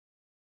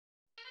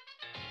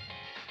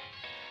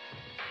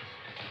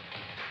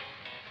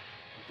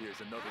Here's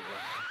another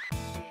one.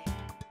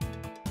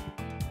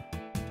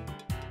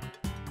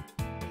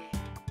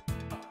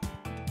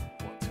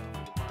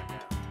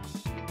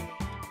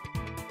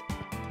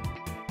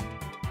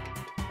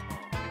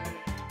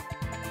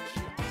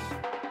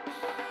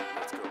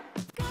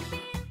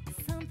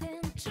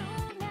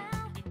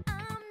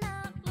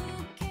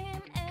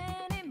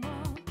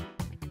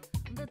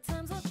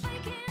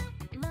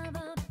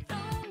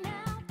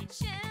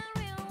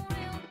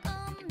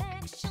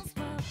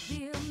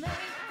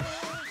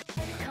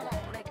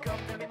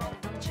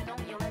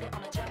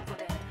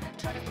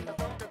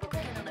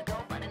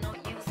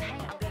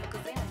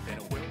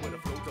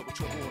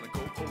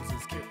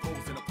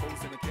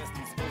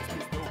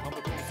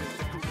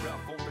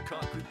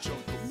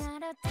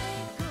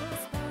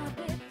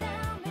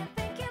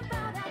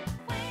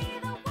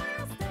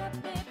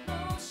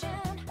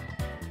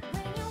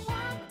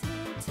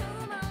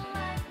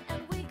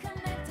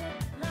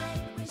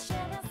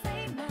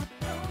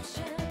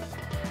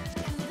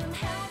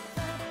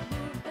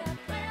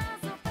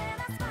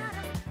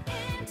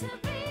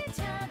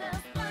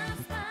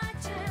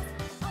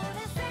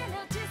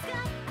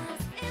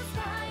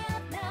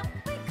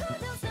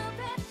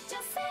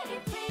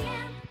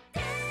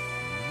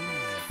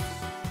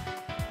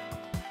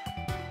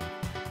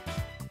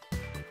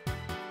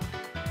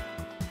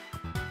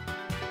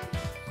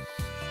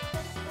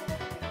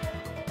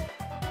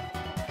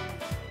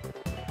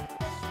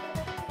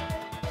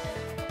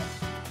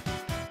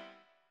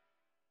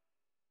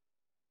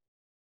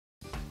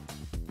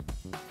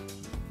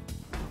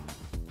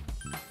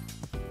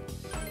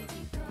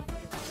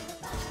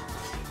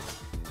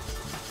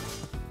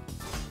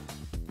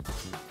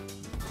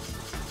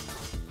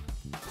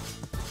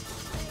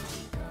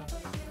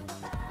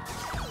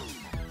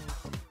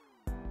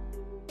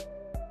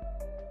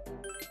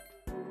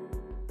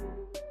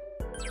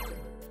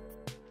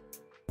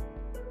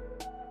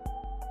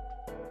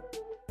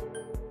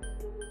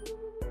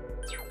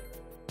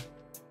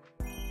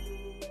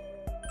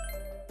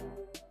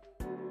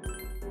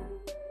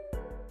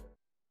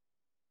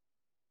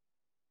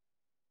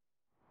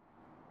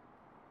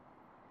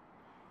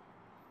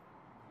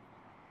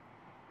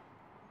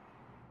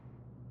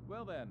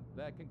 Well then,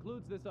 that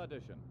concludes this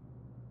audition.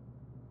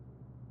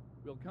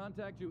 We'll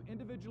contact you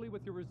individually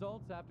with your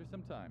results after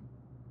some time.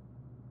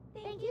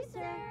 Thank you,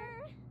 sir.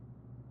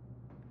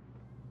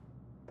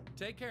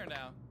 Take care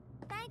now.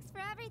 Thanks for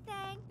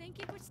everything. Thank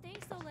you for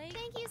staying so late.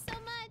 Thank you so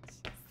much.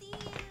 See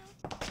you.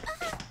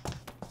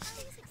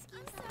 Please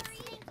excuse us. Sorry.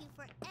 Thank you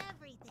for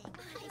everything.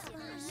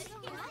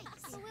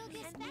 We'll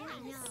get back.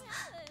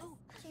 Oh,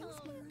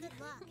 thanks, Mom. Good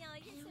luck.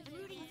 I'm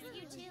rooting for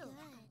you, too.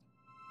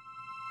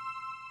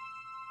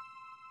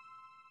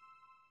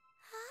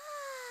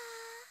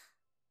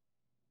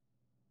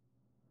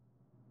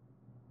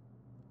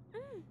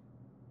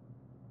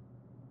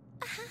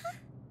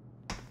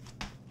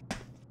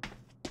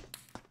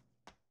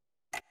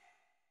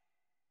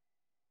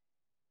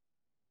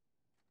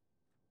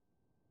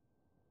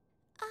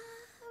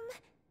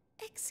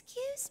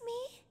 Excuse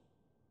me?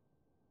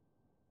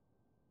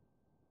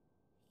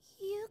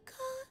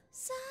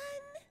 Yuko-san?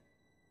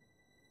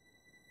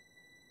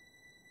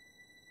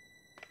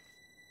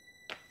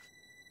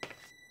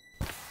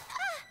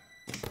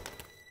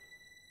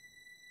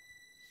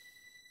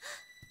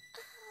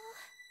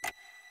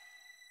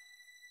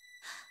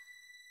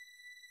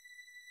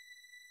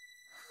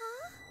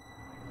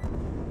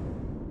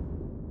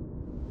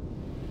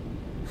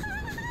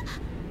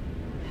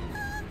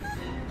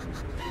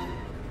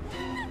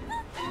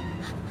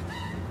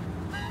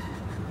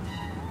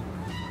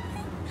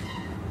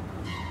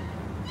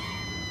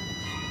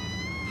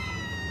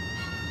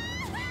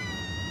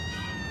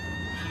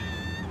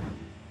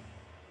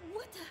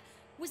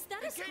 Was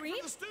that a scream?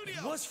 From the studio.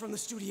 It was from the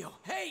studio.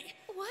 Hey!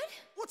 What?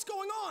 What's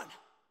going on?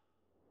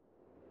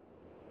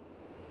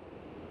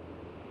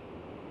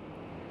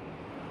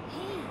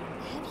 Hey,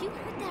 have you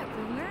heard that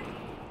rumor?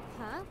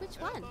 Huh? Which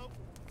one?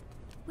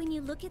 When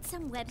you look at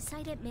some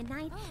website at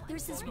midnight,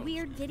 there's this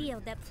weird video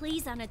that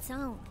plays on its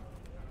own.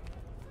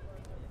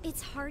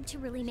 It's hard to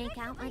really make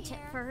out much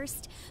at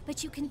first,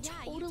 but you can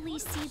totally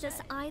see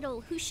this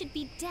idol who should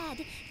be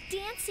dead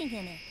dancing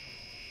in it.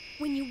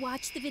 When you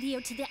watch the video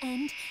to the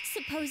end,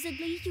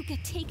 supposedly you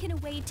get taken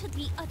away to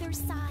the other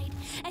side,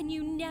 and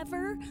you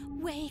never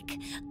wake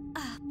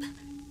up.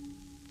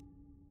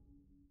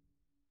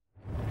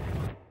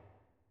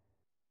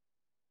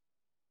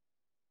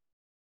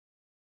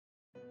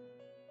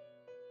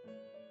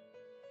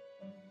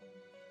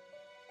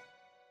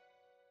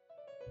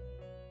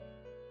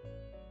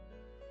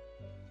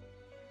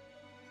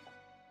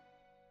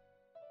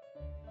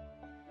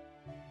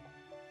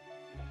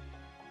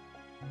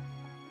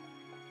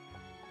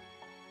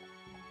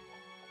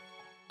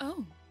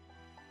 Oh.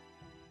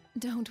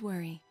 Don't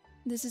worry.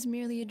 This is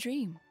merely a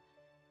dream.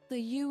 The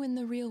you in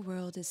the real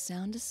world is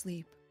sound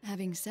asleep.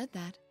 Having said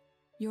that,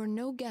 you're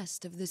no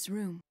guest of this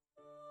room.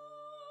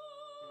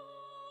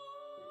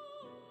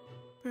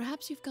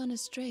 Perhaps you've gone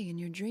astray in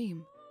your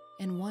dream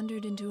and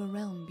wandered into a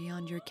realm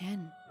beyond your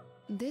ken.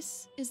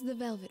 This is the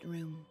Velvet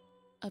Room,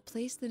 A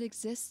place that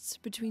exists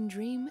between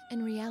dream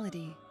and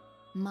reality,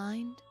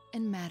 mind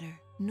and matter.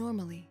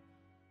 Normally,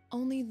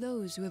 only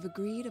those who have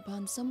agreed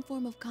upon some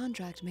form of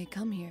contract may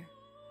come here.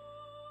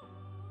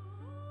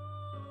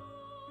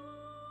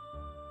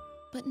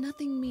 But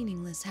nothing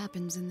meaningless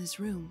happens in this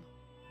room.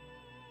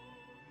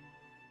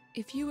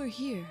 If you are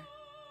here,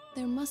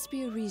 there must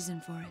be a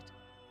reason for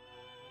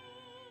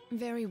it.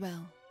 Very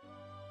well.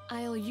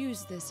 I'll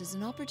use this as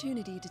an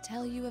opportunity to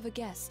tell you of a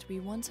guest we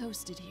once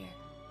hosted here.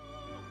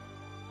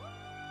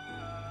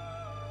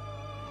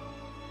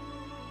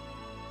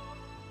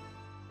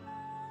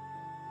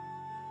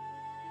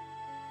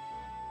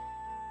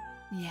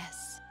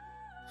 Yes,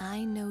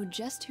 I know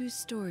just whose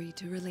story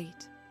to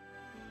relate.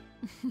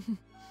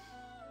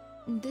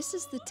 This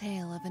is the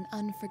tale of an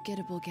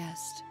unforgettable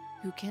guest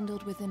who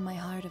kindled within my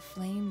heart a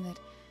flame that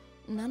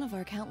none of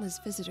our countless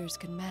visitors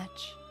could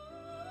match.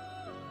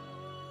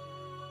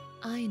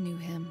 I knew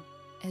him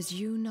as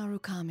Yu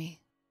Narukami.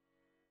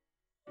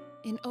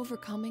 In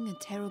overcoming a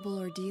terrible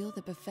ordeal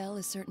that befell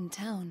a certain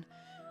town,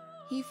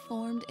 he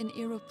formed an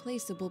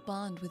irreplaceable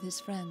bond with his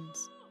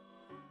friends.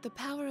 The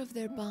power of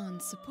their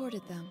bond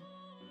supported them.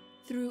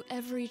 Through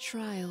every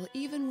trial,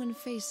 even when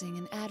facing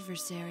an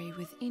adversary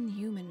with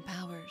inhuman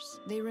powers,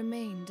 they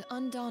remained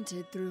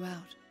undaunted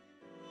throughout.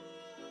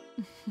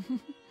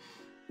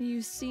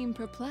 You seem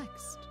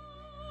perplexed.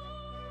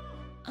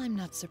 I'm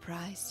not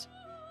surprised.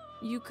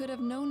 You could have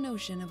no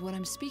notion of what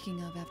I'm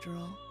speaking of, after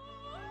all.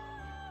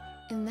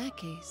 In that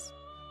case,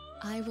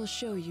 I will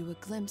show you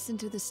a glimpse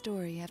into the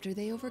story after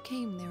they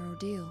overcame their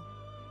ordeal.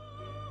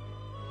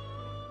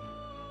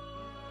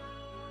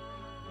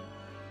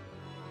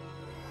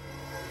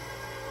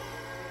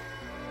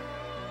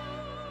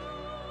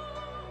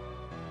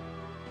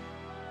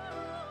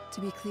 To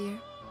be clear,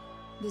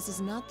 this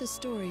is not the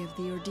story of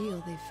the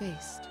ordeal they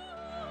faced.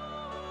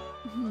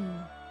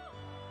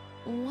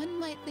 One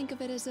might think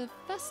of it as a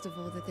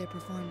festival that they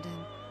performed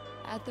in,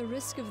 at the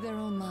risk of their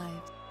own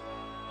lives.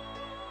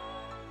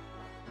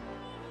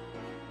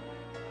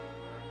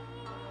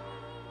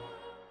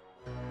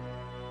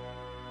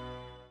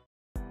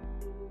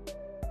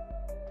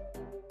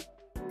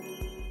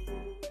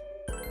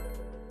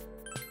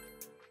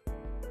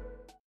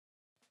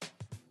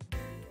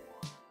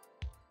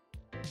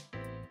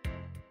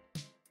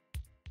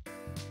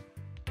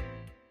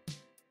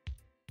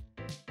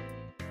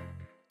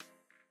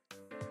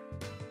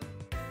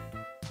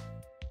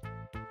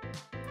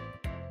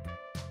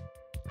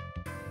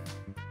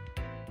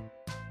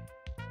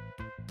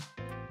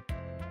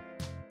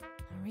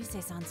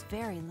 Rise-san's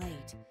very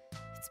late.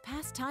 It's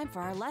past time for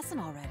our lesson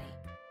already.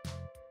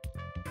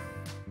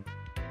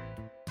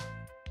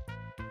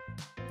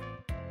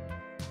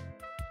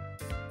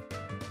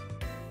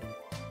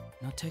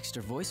 No text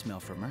or voicemail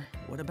from her.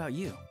 What about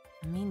you?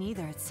 Me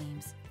neither, it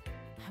seems.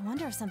 I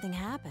wonder if something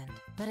happened.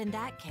 But in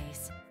that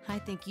case, I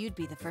think you'd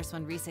be the first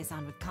one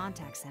Rise-san would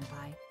contact,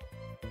 Senpai.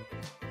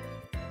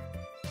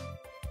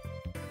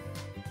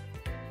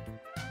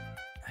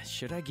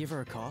 Should I give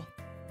her a call?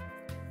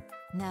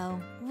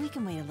 No, we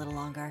can wait a little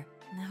longer.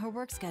 Her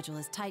work schedule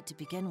is tight to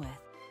begin with.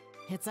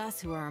 It's us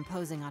who are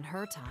imposing on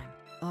her time.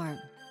 Or,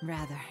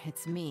 rather,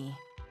 it's me.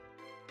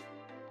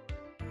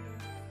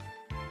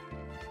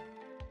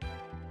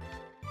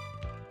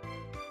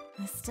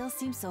 It still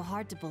seems so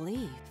hard to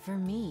believe, for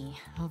me,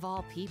 of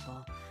all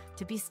people,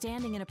 to be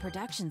standing in a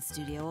production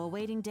studio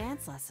awaiting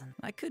dance lesson.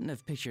 I couldn't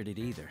have pictured it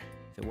either,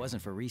 if it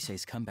wasn't for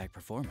Rise's comeback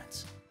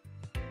performance.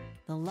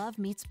 The Love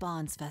Meets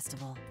Bonds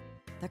Festival.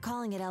 They're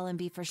calling it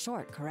LMB for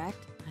short, correct?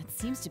 It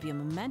seems to be a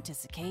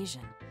momentous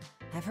occasion.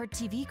 I've heard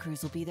TV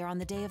crews will be there on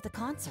the day of the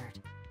concert.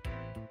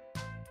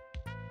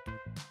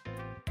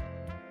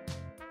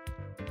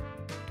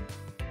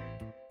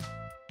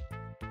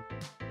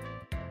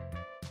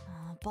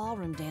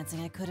 Ballroom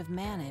dancing I could have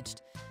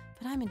managed,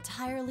 but I'm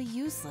entirely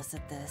useless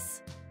at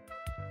this.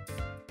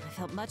 I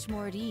felt much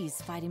more at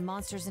ease fighting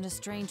monsters in a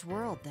strange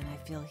world than I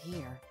feel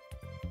here.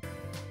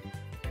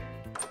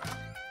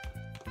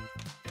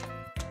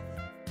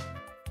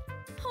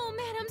 Oh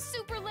man, I'm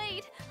super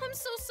late. I'm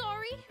so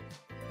sorry.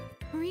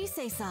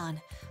 Rise-san!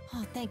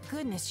 Oh, thank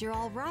goodness you're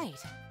all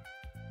right.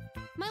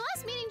 My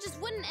last meeting just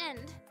wouldn't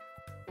end.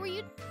 Were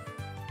you...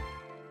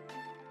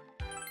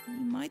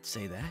 You might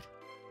say that.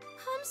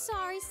 I'm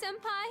sorry,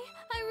 Senpai.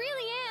 I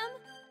really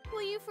am.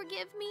 Will you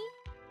forgive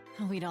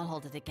me? We don't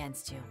hold it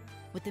against you.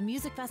 With the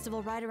music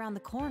festival right around the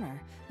corner,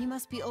 you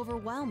must be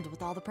overwhelmed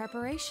with all the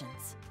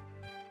preparations.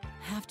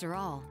 After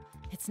all,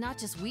 it's not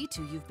just we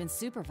two you've been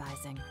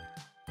supervising.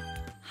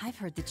 I've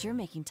heard that you're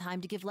making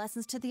time to give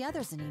lessons to the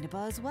others in Inaba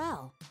as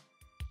well.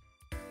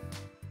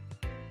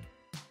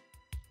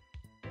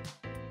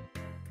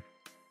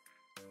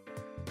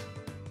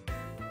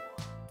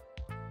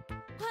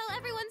 Well,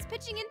 everyone's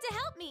pitching in to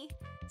help me.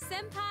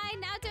 Senpai,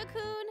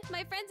 Naoto-kun,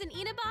 my friends in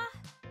Inaba.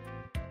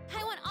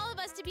 I want all of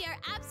us to be our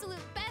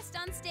absolute best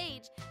on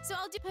stage, so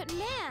I'll do. But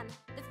man,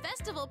 the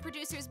festival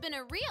producer's been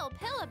a real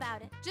pill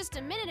about it. Just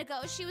a minute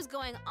ago, she was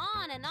going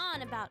on and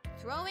on about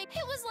throwing.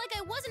 It was like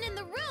I wasn't in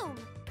the room.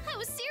 I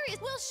was serious.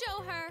 We'll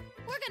show her.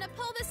 We're gonna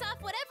pull this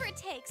off whatever it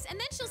takes, and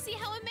then she'll see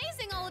how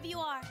amazing all of you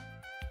are.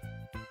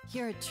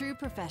 You're a true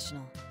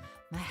professional.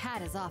 My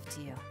hat is off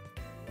to you.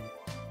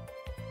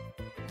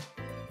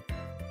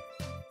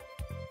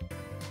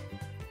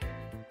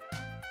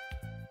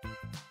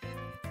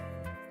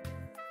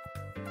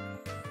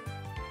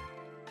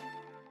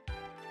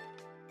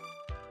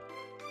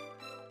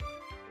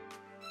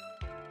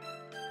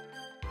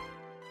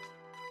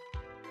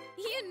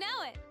 You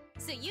know it.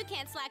 So you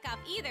can't slack off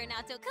either,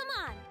 Naoto. Come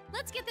on.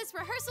 Let's get this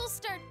rehearsal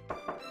started.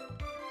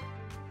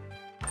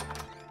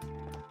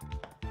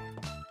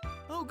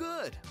 Oh,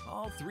 good.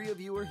 All three of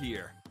you are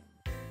here.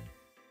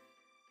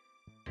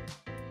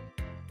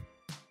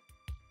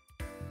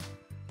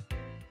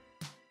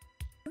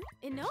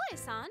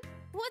 Inoue-san?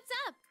 What's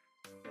up?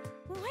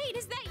 Wait,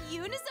 is that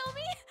you,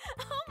 Nozomi?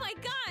 Oh my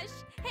gosh!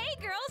 Hey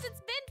girls,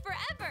 it's been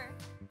forever!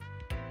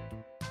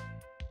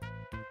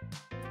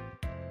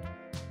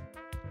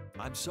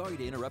 I'm sorry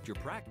to interrupt your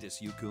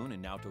practice, Yu-kun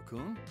and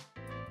Naoto-kun.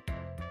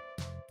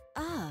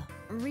 Ah,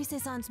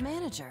 Rise-san's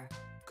manager.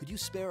 Could you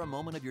spare a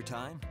moment of your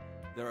time?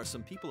 There are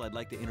some people I'd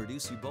like to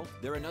introduce you both.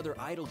 They're another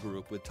idol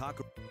group with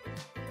Taku.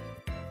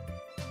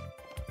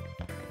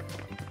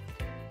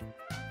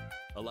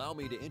 Allow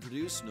me to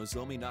introduce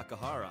Nozomi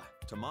Nakahara,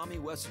 Tamami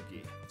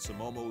Uesugi,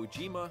 Sumomo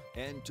Ujima,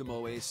 and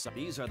Tomoe-sa.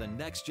 These are the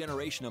next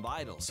generation of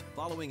idols,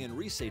 following in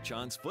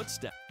Rise-chan's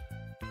footsteps.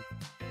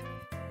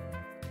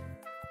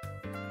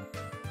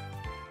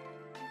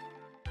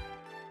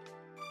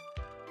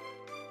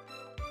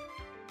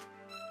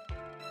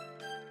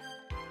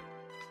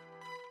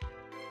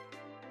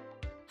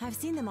 I've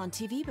seen them on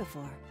TV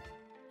before.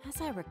 As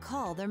I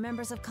recall, they're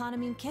members of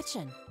Kanamine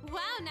Kitchen.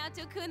 Wow,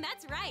 Naoto-kun,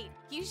 that's right.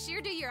 You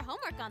sure do your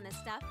homework on this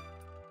stuff.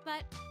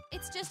 But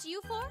it's just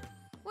you four?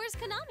 Where's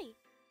Kanami?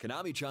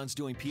 Kanami-chan's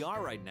doing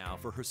PR right now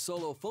for her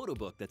solo photo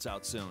book that's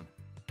out soon.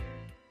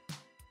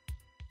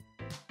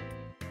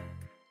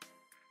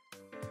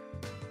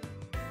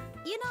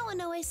 You know,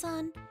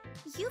 Inoue-san,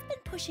 you've been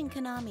pushing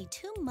Kanami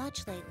too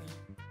much lately.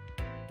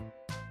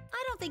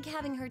 I don't think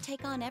having her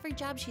take on every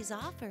job she's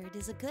offered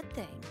is a good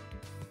thing.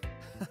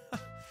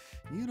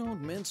 You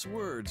don't mince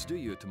words, do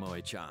you,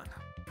 Tomoe-chan?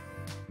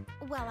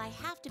 Well, I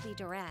have to be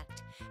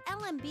direct.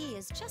 LMB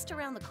is just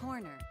around the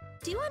corner.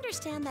 Do you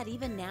understand that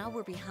even now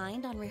we're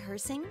behind on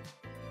rehearsing?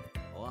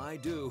 Well, I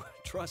do.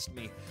 Trust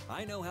me,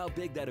 I know how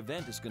big that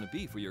event is going to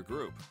be for your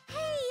group.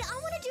 Hey, I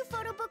want to do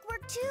photo book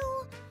work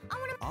too. I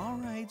want to. All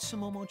right,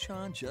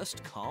 Sumomo-chan,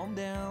 just calm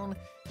down.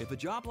 If a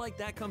job like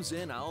that comes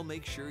in, I'll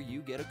make sure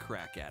you get a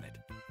crack at it.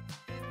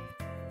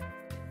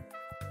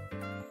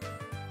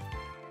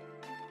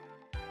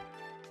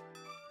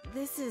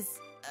 This is...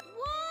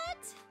 What?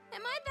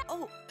 Am I that?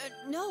 Oh,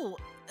 no.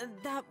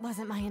 That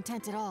wasn't my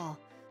intent at all.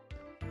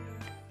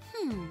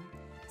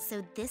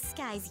 So this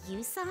guy's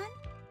you-san?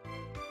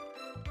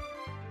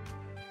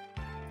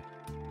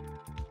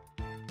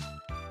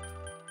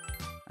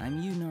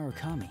 I'm Yu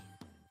Narukami.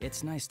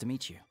 It's nice to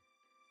meet you.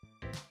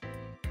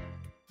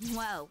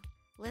 Whoa,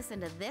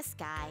 listen to this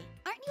guy.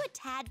 Aren't you a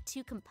tad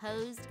too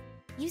composed?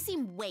 You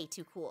seem way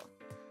too cool.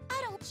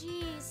 I don't.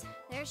 Jeez,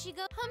 there she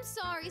goes. I'm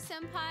sorry,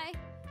 Senpai.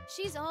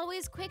 She's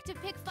always quick to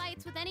pick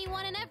fights with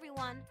anyone and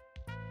everyone.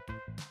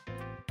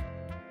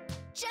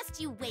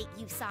 Just you wait,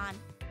 you-san.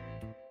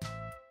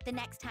 The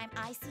next time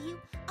I see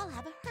you, I'll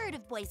have a herd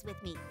of boys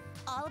with me.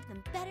 All of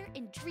them better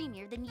and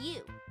dreamier than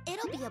you.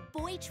 It'll be a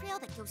boy trail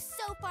that goes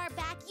so far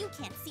back you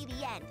can't see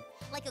the end.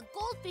 Like a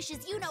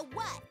goldfish's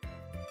you-know-what.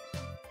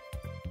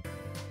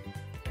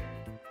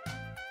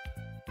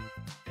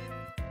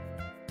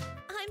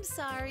 I'm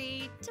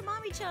sorry.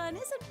 Tamami-chan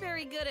isn't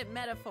very good at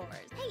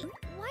metaphors. Hey,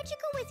 why'd you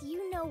go with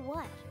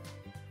you-know-what?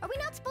 Are we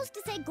not supposed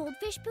to say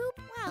goldfish poop?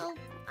 Well,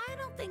 I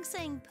don't think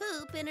saying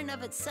poop in and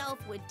of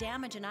itself would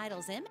damage an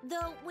idol's image.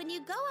 Though, when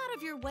you go out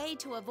of your way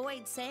to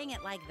avoid saying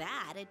it like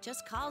that, it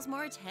just calls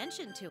more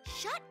attention to it.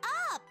 Shut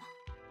up!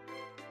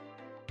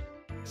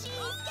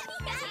 Jeez, get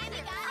back!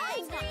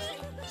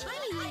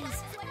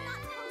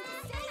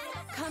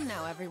 Come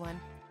now, everyone.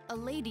 A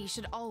lady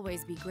should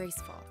always be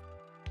graceful.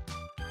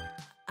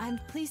 I'm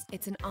pleased.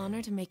 It's an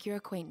honor to make your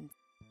acquaintance.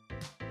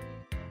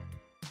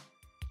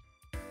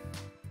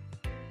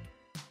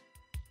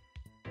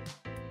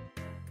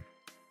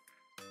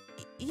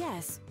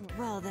 Yes,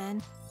 well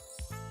then.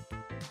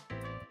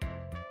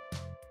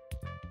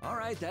 All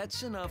right,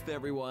 that's enough,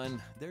 everyone.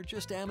 They're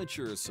just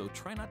amateurs, so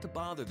try not to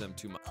bother them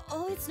too much.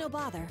 Oh, it's no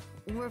bother.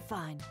 We're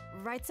fine.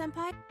 Right,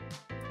 Senpai?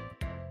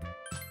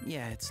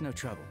 Yeah, it's no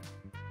trouble.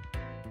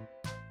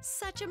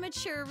 Such a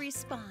mature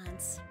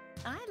response.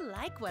 I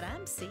like what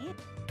I'm seeing.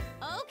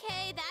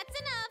 Okay, that's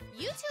enough.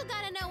 You two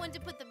gotta know when to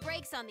put the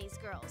brakes on these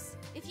girls.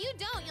 If you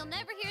don't, you'll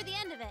never hear the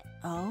end of it.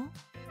 Oh?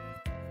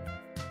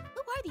 Who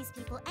are these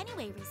people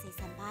anyway,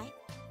 Rise-senpai?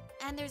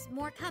 And there's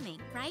more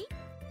coming, right?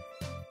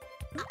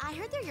 I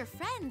heard they're your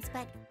friends,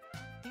 but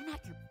they're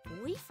not your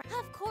boyfriend.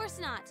 Of course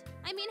not.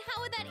 I mean,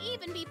 how would that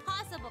even be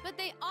possible? But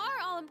they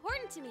are all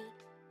important to me.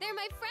 They're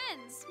my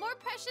friends, more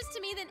precious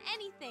to me than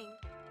anything.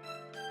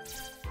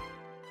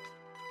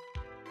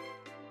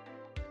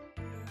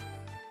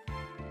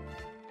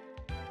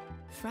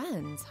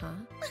 friends, huh?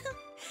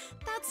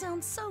 That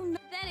sounds so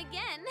Then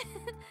again,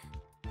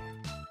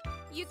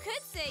 you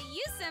could say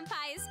you,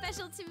 Senpai, is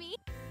special to me.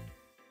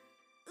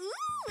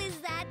 Ooh, is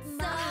that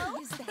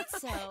so? Is that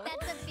so?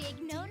 That's a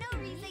big no-no,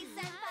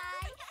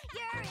 Rise-Senpai.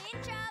 You're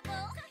in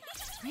trouble.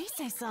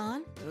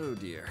 Rise-san? Oh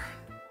dear.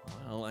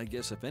 Well, I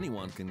guess if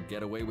anyone can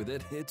get away with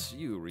it, it's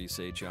you,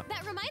 Rise-chan.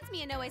 That reminds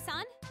me,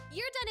 Inoue-san.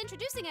 You're done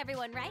introducing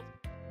everyone, right?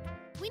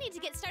 We need to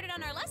get started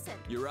on our lesson.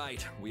 You're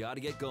right. We ought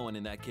to get going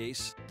in that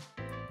case.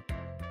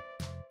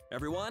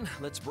 Everyone,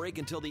 let's break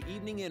until the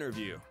evening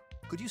interview.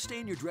 Could you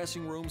stay in your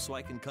dressing room so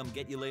I can come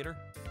get you later?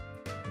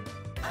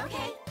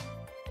 Okay.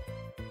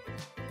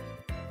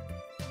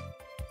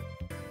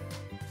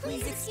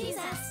 Please excuse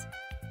us.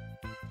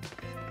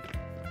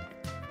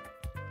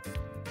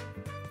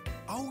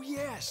 Oh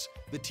yes!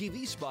 The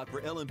TV spot for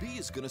LMB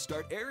is going to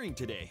start airing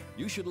today.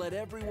 You should let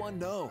everyone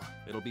know.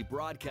 It'll be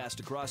broadcast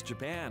across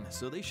Japan,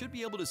 so they should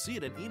be able to see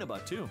it in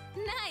Inaba too.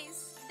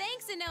 Nice!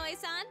 Thanks,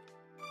 Inoue-san.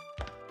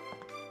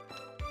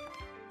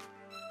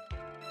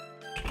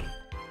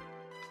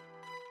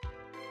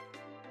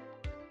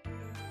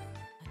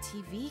 A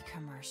TV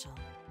commercial.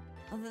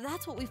 Oh,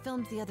 that's what we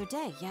filmed the other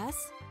day,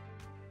 yes?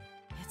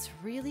 It's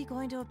really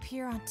going to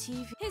appear on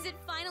TV. Is it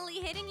finally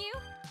hitting you?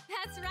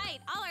 That's right,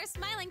 all our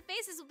smiling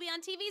faces will be on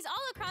TVs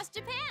all across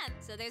Japan.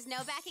 So there's no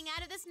backing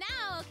out of this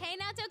now, okay,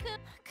 Naoto-kun?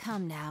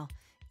 Come now.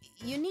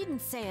 You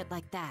needn't say it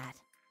like that.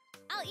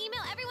 I'll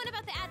email everyone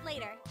about the ad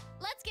later.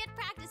 Let's get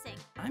practicing.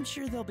 I'm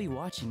sure they'll be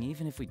watching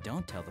even if we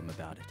don't tell them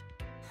about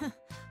it.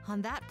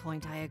 On that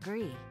point, I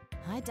agree.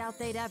 I doubt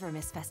they'd ever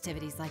miss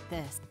festivities like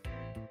this.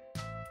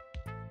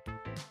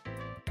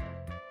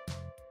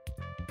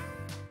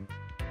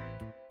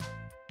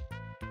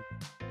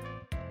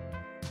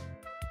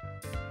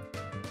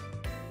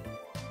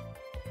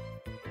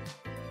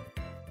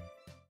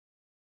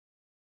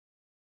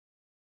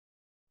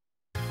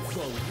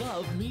 The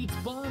Love Meets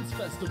Bonds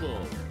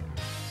Festival.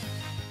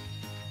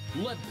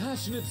 Let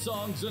passionate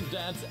songs and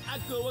dance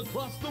echo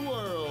across the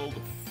world.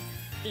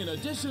 In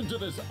addition to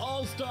this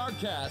all-star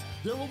cast,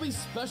 there will be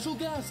special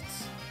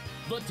guests.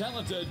 The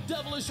talented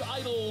devilish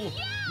idol,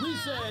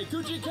 Rise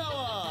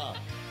Kujikawa.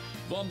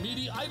 The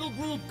meaty idol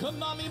group,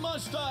 Konami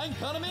Mashita and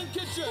Kanamin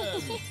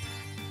Kitchen.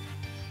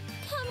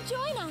 Come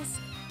join us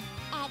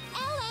at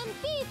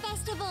LMB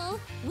Festival.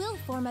 We'll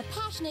form a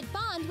passionate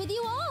bond with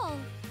you all.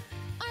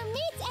 Our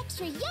meat's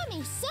extra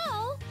yummy,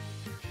 so...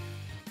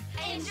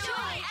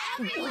 Enjoy,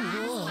 everyone!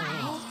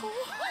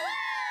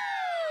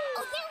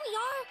 Oh, there we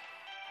are!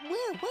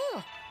 Where?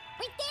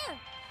 Right there!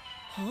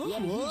 Huh? We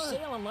have a huge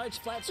sale on large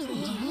flat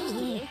screen TVs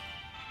today.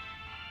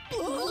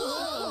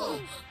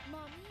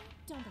 Mommy,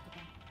 don't look at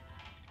them.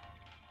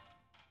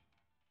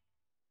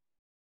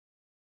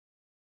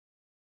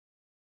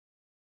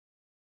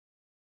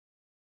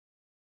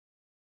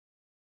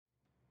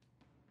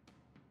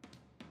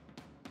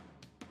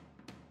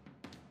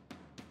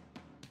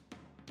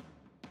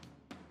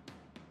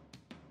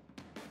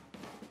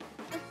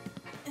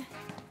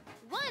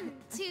 One,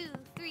 two,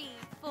 three,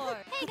 four.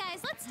 Hey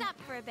guys, let's stop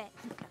for a bit.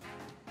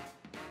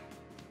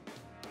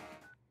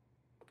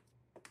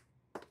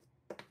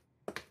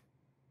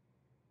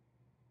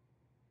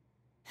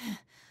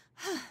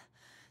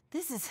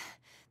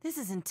 This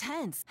is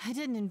intense. I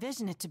didn't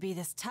envision it to be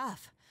this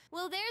tough.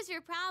 Well, there's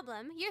your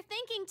problem. You're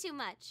thinking too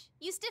much.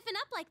 You stiffen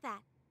up like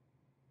that.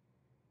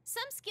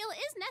 Some skill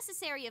is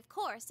necessary, of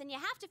course, and you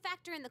have to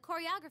factor in the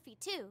choreography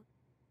too.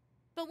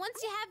 But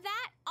once you have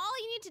that, all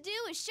you need to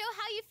do is show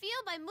how you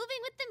feel by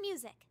moving with the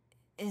music.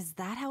 Is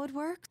that how it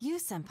works? You,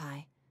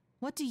 Senpai,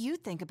 what do you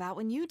think about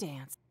when you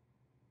dance?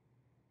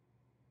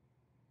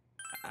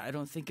 I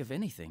don't think of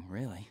anything,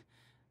 really.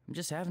 I'm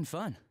just having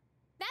fun.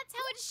 That's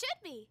how it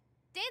should be.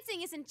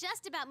 Dancing isn't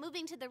just about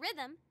moving to the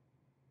rhythm.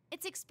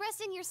 It's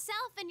expressing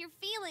yourself and your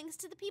feelings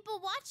to the people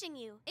watching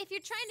you. If you're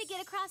trying to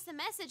get across the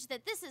message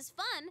that this is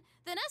fun,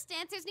 then us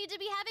dancers need to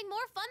be having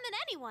more fun than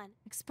anyone.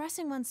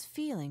 Expressing one's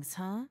feelings,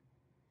 huh?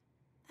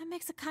 That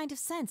makes a kind of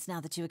sense now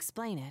that you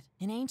explain it.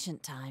 In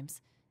ancient times,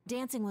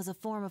 dancing was a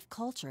form of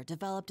culture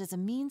developed as a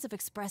means of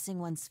expressing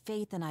one's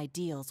faith and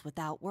ideals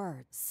without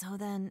words. So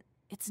then,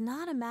 it's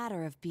not a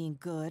matter of being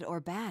good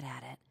or bad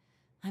at it.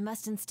 I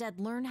must instead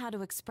learn how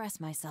to express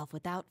myself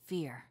without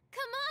fear.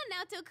 Come on,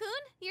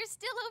 Naoto-kun. You're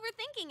still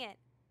overthinking it.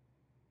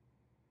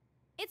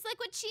 It's like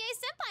what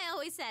Chie-senpai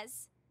always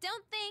says.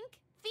 Don't think,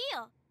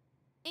 feel.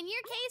 In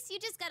your case, you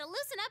just gotta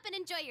loosen up and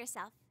enjoy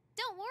yourself.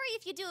 Don't worry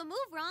if you do a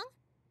move wrong.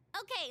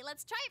 Okay,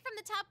 let's try it from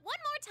the top one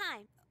more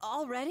time.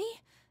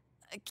 Already?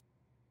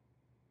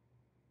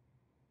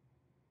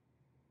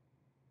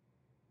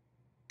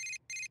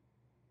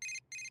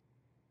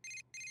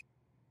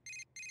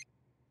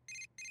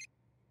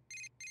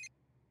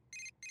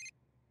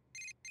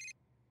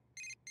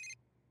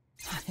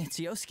 It's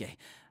Yosuke.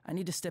 I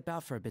need to step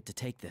out for a bit to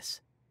take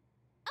this.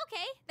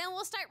 Okay, then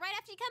we'll start right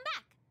after you come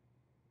back.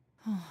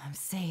 Oh, I'm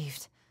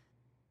saved.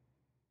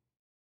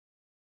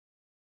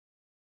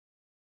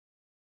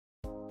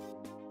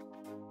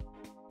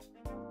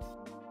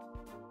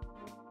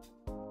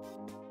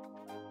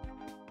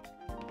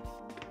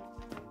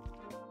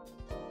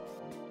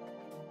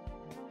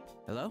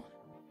 Hello?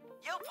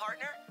 Yo,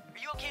 partner. Are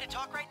you okay to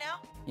talk right now?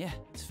 Yeah,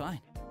 it's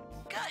fine.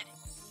 Good.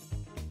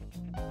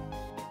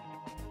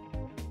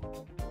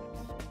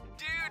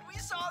 Dude, we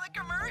saw the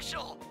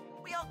commercial.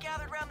 We all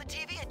gathered around the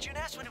TV at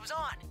Junes when it was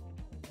on.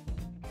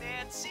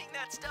 Man, seeing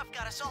that stuff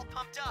got us all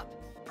pumped up.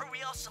 Are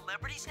we all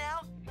celebrities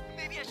now?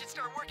 Maybe I should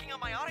start working on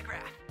my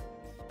autograph.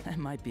 That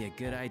might be a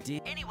good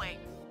idea. Anyway,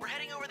 we're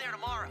heading over there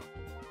tomorrow.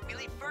 We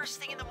leave first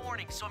thing in the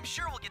morning, so I'm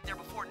sure we'll get there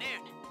before noon.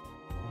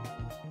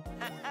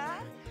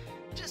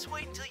 Just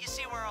wait until you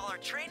see where all our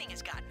training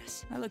has gotten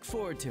us. I look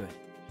forward to it.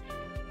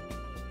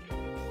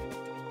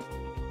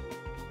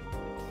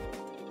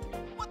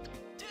 What the...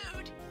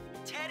 Dude!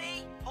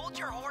 Teddy, hold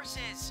your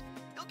horses.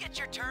 You'll get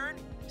your turn.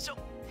 So,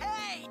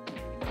 hey!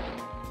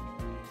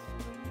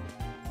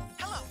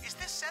 Hello, is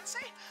this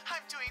Sensei?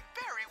 I'm doing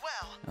very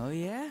well. Oh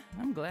yeah?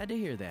 I'm glad to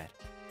hear that.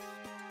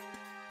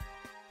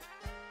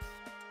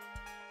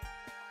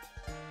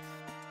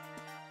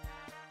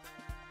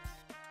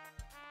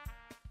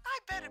 I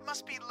bet it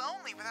must be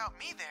lonely without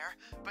me there,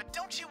 but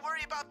don't you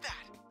worry about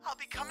that. I'll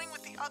be coming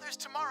with the others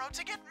tomorrow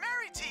to get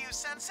married to you,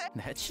 Sensei.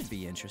 That should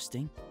be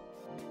interesting.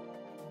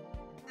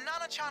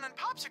 Nana-chan and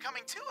Pops are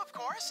coming too, of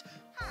course.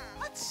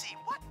 Let's see,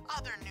 what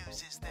other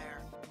news is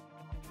there?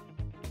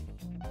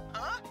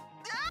 Huh?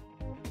 Ah!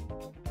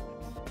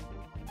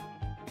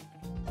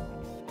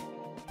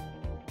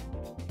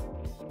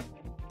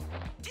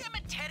 Damn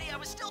it, Teddy, I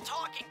was still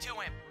talking to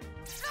him.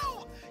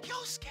 No!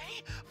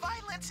 Yosuke,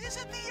 violence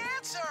isn't the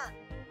answer!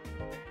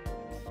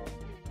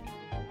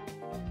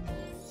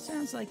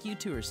 Sounds like you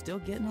two are still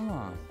getting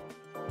along.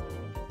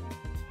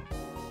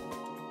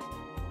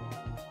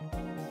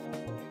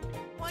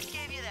 What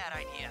gave you that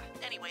idea?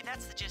 Anyway,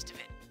 that's the gist of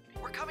it.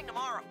 We're coming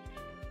tomorrow.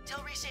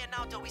 Tell Rise and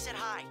Naoto we said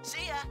hi.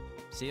 See ya!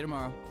 See you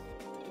tomorrow.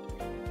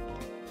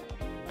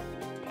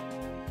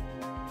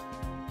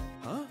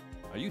 Huh?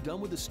 Are you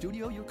done with the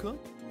studio, Yukun?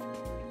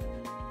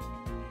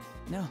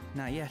 No,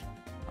 not yet.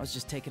 I was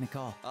just taking a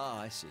call.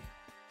 Ah, I see.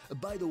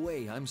 By the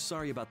way, I'm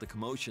sorry about the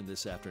commotion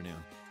this afternoon.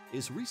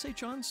 Is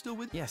Rise-chan still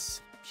with you?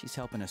 Yes, she's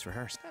helping us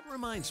rehearse. That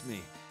reminds me,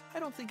 I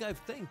don't think I've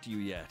thanked you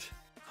yet.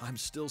 I'm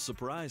still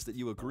surprised that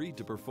you agreed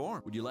to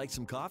perform. Would you like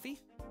some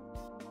coffee?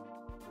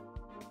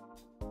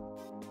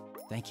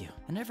 Thank you.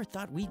 I never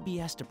thought we'd be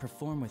asked to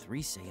perform with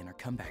Rise in her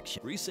comeback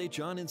show.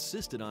 Rise-chan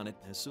insisted on it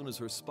as soon as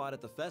her spot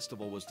at the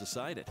festival was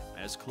decided.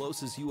 As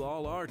close as you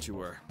all are to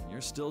her,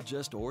 you're still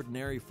just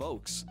ordinary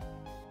folks.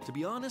 To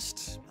be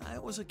honest, I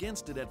was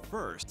against it at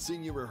first.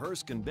 Seeing you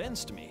rehearse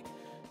convinced me.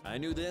 I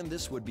knew then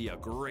this would be a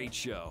great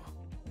show.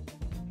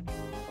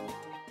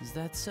 Is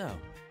that so?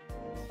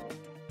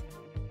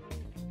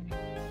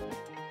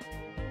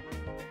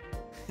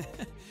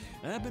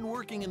 I've been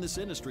working in this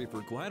industry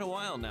for quite a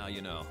while now,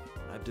 you know.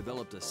 I've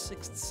developed a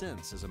sixth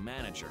sense as a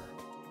manager.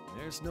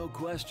 There's no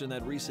question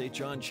that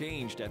Rise-chan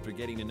changed after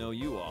getting to know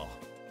you all.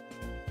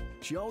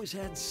 She always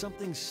had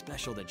something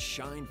special that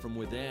shined from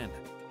within,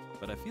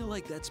 but I feel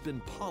like that's been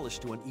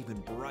polished to an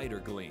even brighter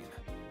gleam.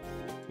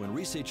 When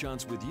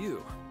Rise-chan's with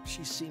you,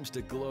 she seems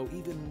to glow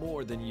even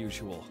more than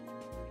usual.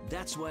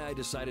 That's why I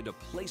decided to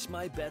place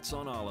my bets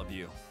on all of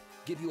you.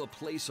 Give you a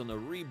place on the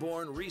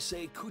reborn Rise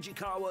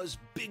Kujikawa's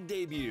big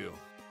debut.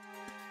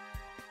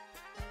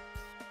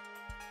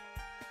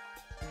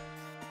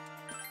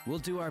 We'll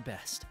do our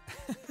best.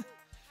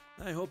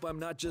 I hope I'm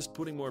not just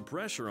putting more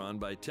pressure on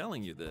by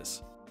telling you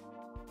this.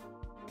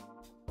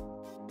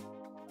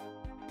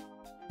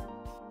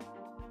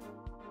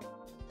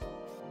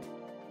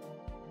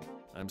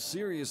 I'm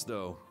serious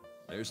though.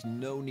 There's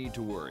no need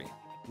to worry.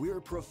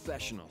 We're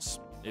professionals.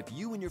 If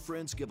you and your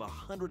friends give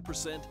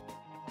 100%,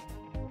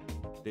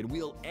 then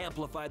we'll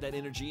amplify that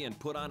energy and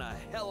put on a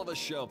hell of a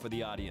show for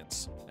the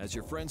audience. As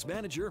your friend's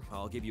manager,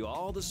 I'll give you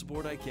all the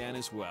support I can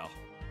as well.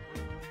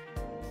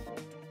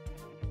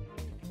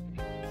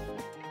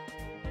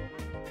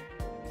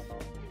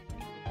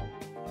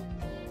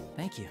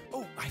 Thank you.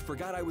 Oh, I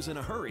forgot I was in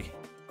a hurry.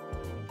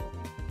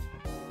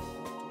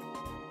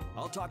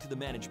 I'll talk to the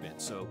management,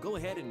 so go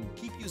ahead and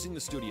keep using the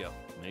studio.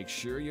 Make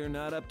sure you're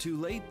not up too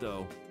late,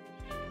 though.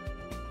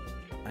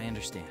 I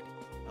understand.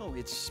 Oh,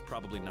 it's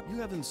probably not. You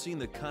haven't seen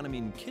the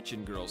Kanamin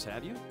Kitchen girls,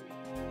 have you?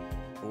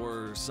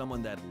 Or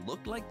someone that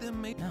looked like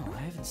them, maybe? No, I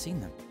haven't seen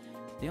them.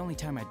 The only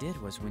time I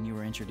did was when you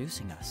were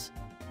introducing us.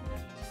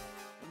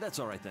 That's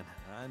all right then.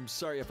 I'm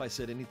sorry if I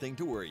said anything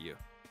to worry you.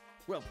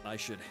 Well, I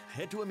should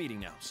head to a meeting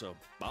now, so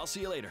I'll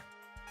see you later.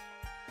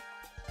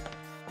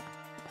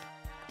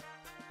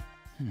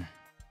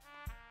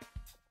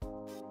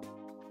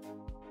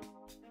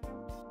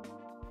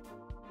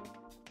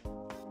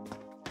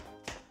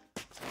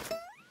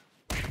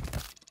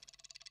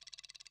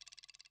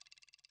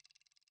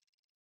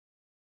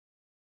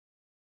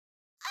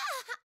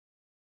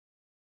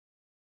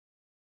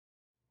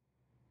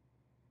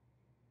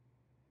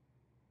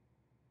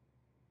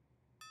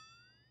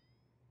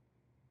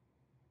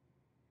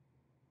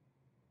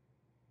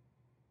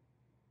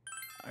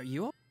 Are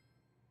you?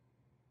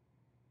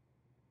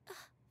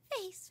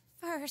 Face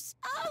first.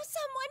 Oh,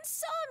 someone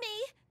saw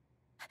me!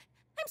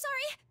 I'm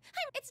sorry.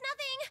 It's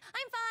nothing.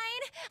 I'm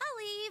fine. I'll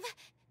leave.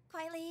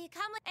 Quietly,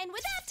 calmly, and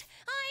with that,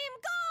 I am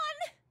gone!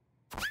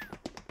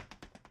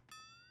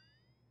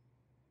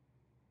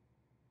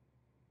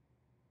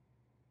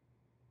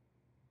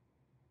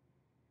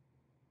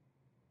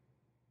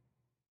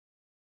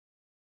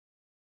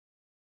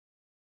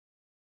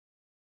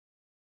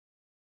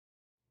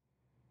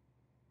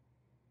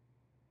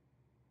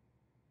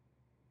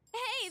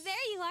 Hey, there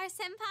you are,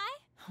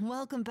 Senpai.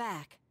 Welcome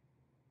back.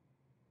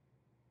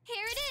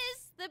 Here it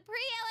is, the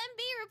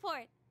pre-LMB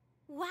report.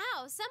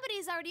 Wow,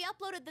 somebody's already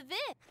uploaded the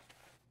vid.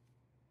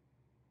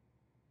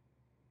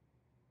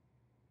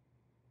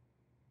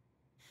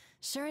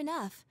 Sure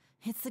enough,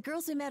 it's the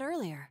girls we met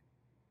earlier.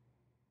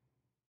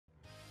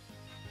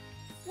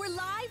 We're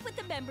live with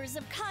the members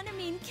of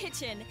Kanamine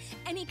Kitchen.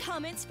 Any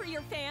comments for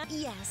your fans?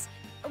 Yes.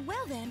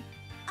 Well then,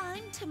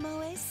 I'm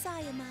Tomoe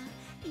Sayama,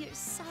 your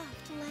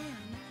soft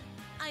lamb.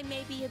 I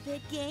may be a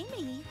bit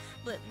gamey,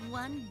 but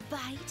one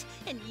bite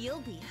and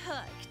you'll be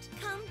hooked.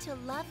 Come to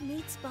Love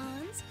Meets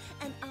Bonds,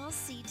 and I'll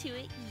see to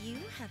it you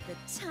have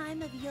the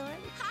time of your...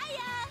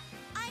 Hiya!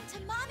 I'm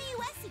Tamami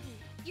Uesigi,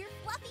 your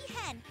fluffy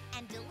hen,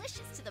 and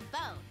delicious to the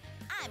bone.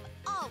 I'm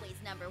always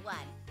number one,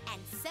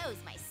 and so's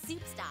my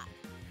soup stock.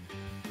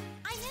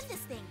 I'm in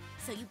this thing,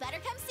 so you better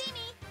come see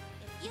me.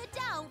 If you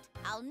don't,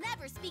 I'll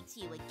never speak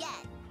to you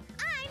again.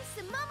 I'm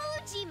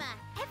Sumomo Ujima,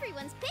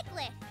 everyone's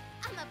piglet.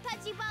 I'm a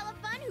pudgy ball of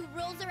fun who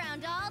rolls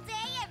around all day,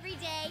 every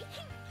day.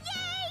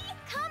 Yay!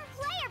 Come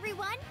play,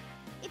 everyone!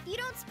 If you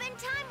don't spend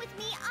time with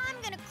me, I'm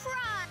gonna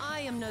cry!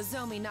 I am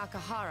Nozomi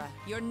Nakahara,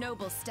 your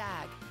noble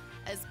stag.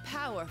 As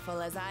powerful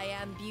as I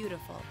am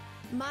beautiful,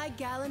 my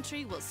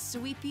gallantry will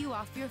sweep you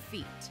off your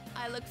feet.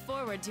 I look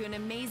forward to an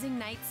amazing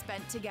night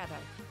spent together.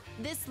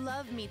 This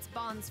Love Meets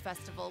Bonds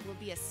festival will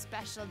be a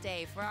special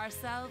day for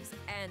ourselves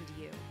and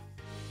you.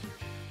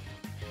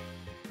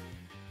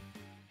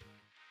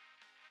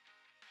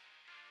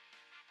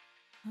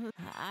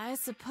 I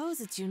suppose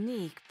it's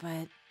unique,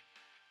 but...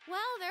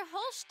 Well, their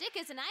whole shtick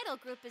as an idol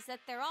group is that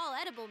they're all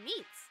edible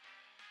meats.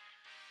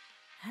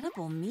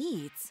 Edible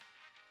meats?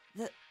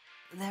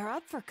 They're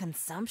up for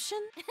consumption?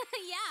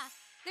 Yeah,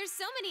 there's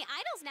so many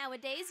idols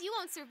nowadays, you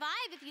won't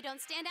survive if you don't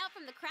stand out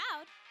from the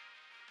crowd.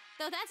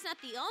 Though that's not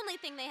the only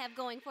thing they have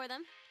going for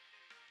them.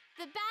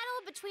 The battle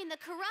between the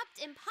corrupt,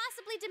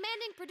 impossibly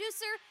demanding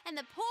producer and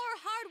the poor,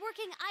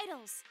 hard-working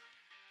idols.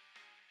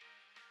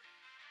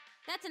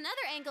 That's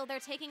another angle they're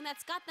taking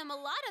that's got them a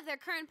lot of their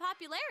current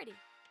popularity.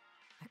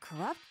 A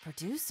corrupt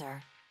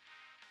producer?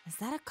 Is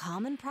that a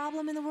common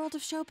problem in the world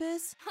of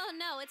showbiz? Oh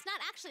no, it's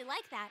not actually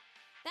like that.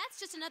 That's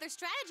just another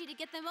strategy to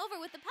get them over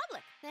with the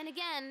public. Then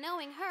again,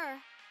 knowing her,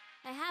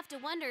 I have to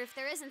wonder if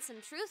there isn't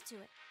some truth to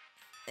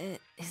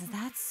it. Is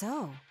that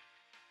so?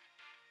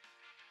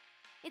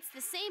 It's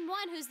the same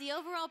one who's the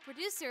overall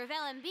producer of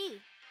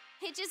LMB.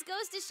 It just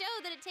goes to show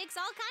that it takes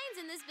all kinds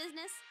in this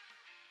business.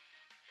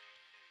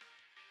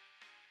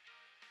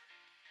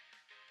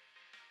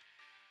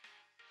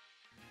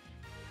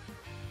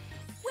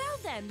 Well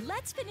then,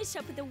 let's finish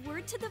up with a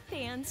word to the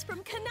fans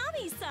from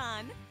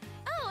Kanami-san.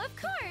 Oh, of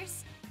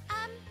course.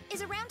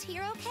 Is around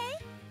here okay?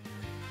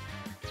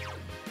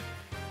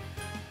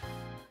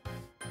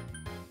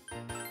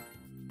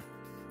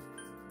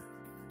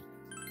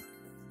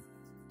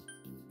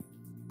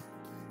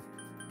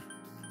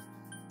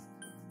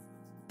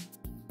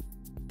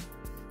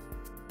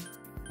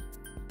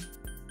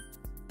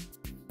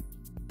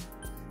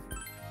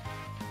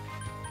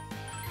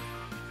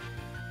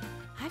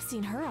 I've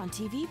seen her on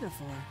TV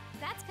before.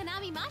 That's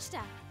Kanami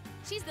Mashita.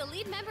 She's the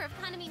lead member of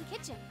Kanamine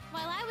Kitchen.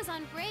 While I was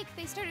on break,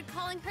 they started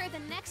calling her the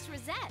next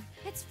Rosette.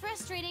 It's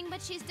frustrating,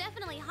 but she's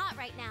definitely hot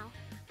right now.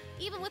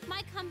 Even with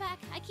my comeback,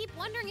 I keep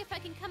wondering if I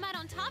can come out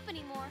on top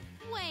anymore.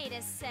 Wait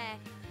a sec.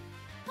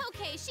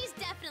 Okay, she's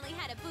definitely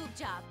had a boob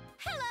job.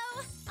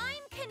 Hello,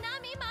 I'm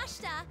Kanami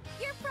Mashita,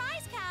 your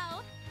prize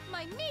cow.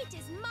 My meat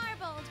is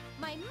marbled,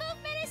 my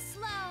movement is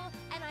slow,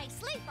 and I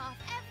sleep off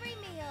every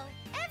meal.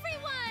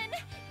 Everyone,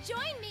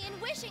 join me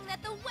in wishing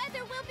that the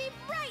weather will be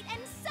bright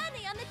and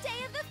sunny on the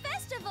day of the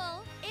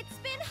festival. It's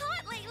been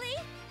hot lately,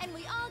 and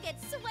we all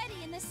get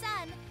sweaty in the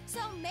sun, so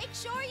make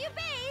sure you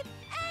bathe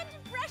and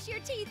brush your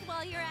teeth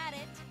while you're at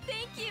it.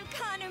 Thank you,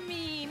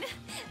 Kanamine.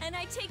 And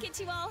I take it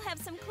you all have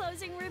some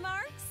closing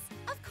remarks?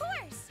 Of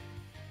course.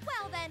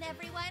 Well then,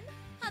 everyone,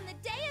 on the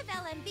day of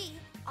LMB,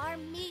 our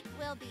meat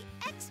will be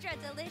extra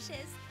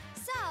delicious.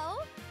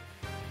 So,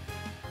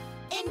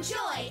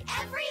 enjoy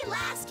every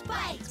last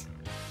bite!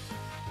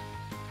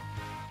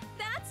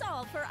 That's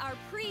all for our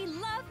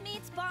pre-Love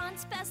Meets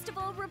Bonds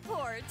Festival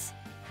report.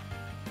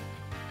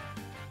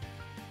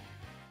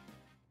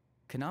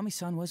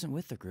 Kanami-san wasn't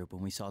with the group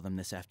when we saw them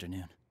this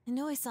afternoon.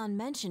 Inoue-san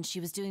mentioned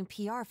she was doing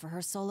PR for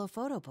her solo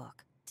photo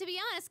book. To be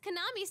honest,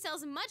 Kanami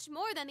sells much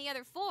more than the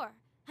other four.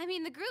 I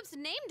mean, the group's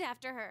named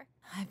after her.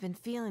 I've been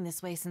feeling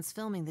this way since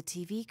filming the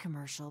TV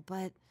commercial,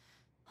 but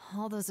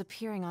all those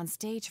appearing on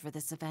stage for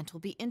this event will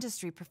be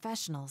industry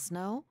professionals,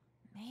 no?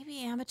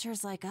 Maybe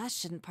amateurs like us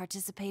shouldn't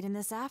participate in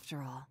this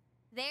after all.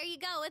 There you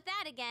go with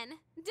that again.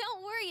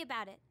 Don't worry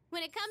about it.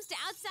 When it comes to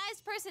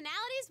outsized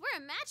personalities,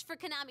 we're a match for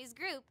Kanami's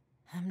group.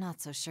 I'm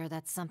not so sure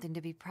that's something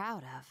to be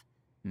proud of.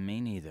 Me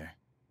neither.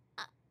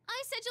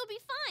 I said you'll be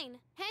fine.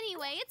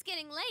 Anyway, it's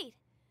getting late.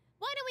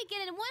 Why don't we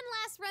get in one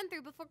last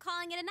run-through before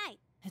calling it a night?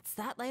 It's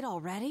that late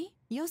already?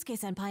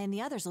 Yosuke-senpai and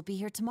the others will be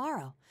here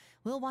tomorrow.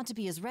 We'll want to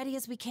be as ready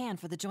as we can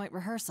for the joint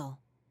rehearsal.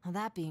 Well,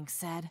 that being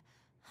said,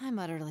 I'm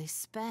utterly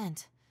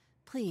spent.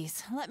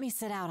 Please, let me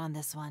sit out on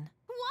this one.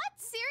 What?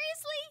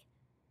 Seriously?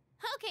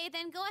 Okay,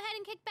 then go ahead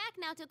and kick back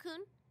now,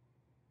 Tokun.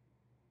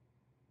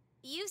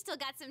 You've still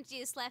got some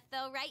juice left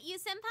though, right, you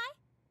senpai?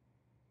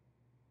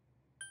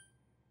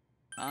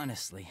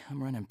 Honestly,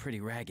 I'm running pretty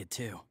ragged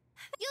too.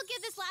 You'll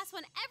give this last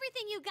one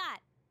everything you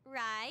got,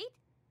 right?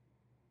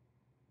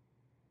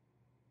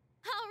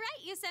 All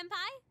right, you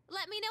senpai.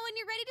 Let me know when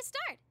you're ready to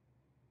start.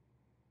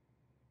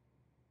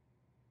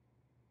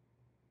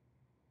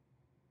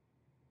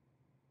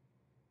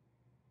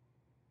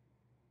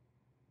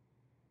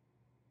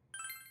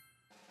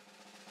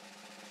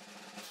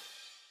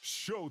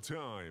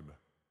 Showtime!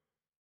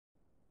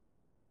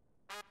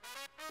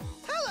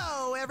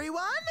 Hello,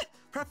 everyone!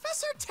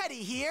 Professor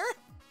Teddy here!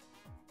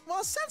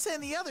 While Sensei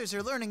and the others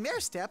are learning their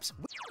steps,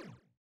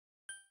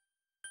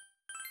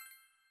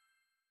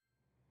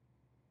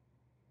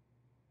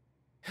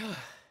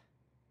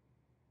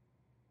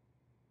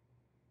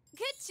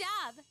 Good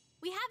job!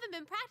 We haven't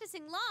been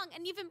practicing long,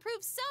 and you've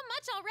improved so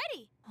much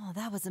already! Oh,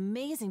 that was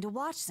amazing to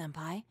watch,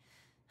 senpai.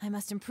 I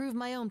must improve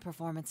my own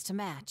performance to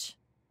match.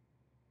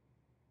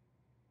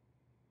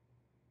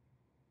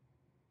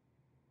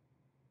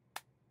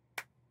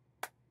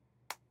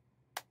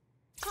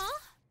 Huh?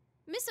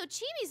 Miss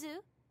Ochimizu?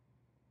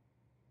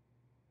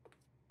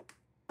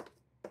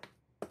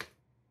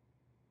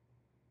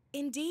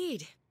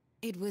 Indeed.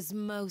 It was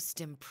most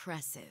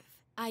impressive.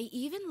 I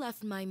even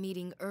left my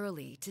meeting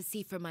early to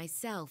see for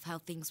myself how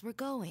things were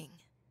going.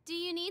 Do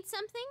you need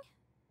something?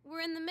 We're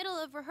in the middle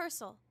of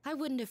rehearsal. I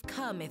wouldn't have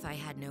come if I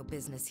had no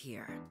business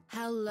here.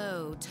 How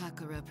low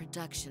Takara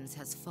Productions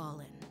has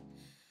fallen.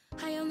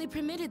 I only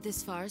permitted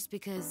this farce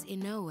because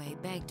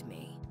Inoue begged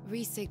me.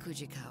 Rise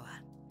Kujikawa,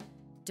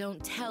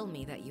 don't tell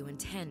me that you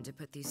intend to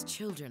put these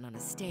children on a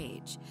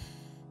stage.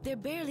 They're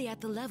barely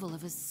at the level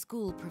of a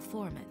school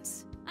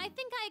performance. I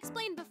think I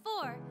explained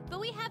before,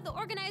 but we have the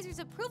organizers'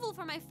 approval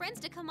for my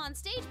friends to come on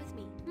stage with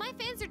me. My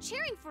fans are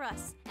cheering for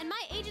us, and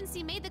my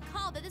agency made the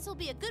call that this will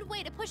be a good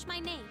way to push my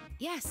name.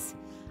 Yes,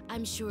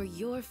 I'm sure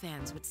your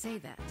fans would say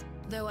that.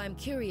 Though I'm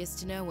curious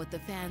to know what the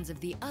fans of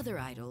the other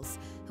idols,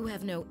 who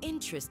have no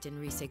interest in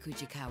Rise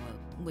Kujikawa,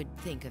 would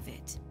think of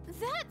it.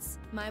 That's...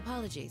 My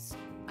apologies.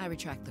 I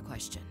retract the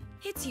question.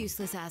 It's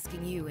useless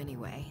asking you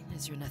anyway,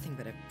 as you're nothing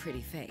but a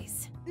pretty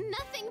face.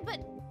 Nothing but...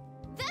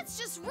 That's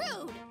just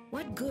rude!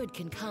 What good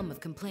can come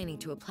of complaining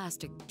to a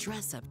plastic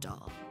dress-up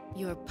doll?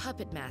 Your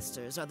puppet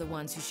masters are the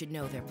ones who should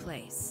know their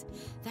place.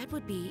 That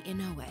would be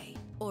Inoue,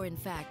 or in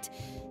fact,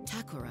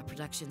 Takara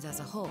Productions as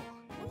a whole.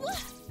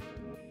 What?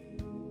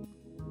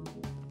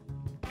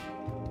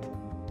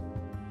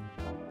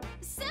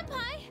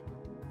 Senpai!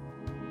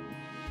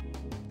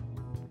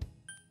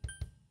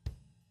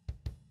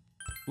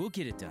 We'll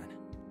get it done.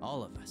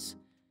 All of us.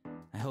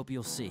 I hope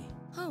you'll see.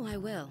 Oh, I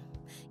will.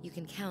 You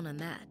can count on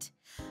that.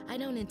 I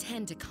don't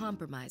intend to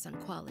compromise on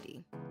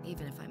quality,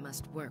 even if I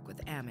must work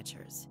with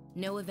amateurs.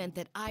 No event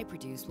that I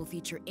produce will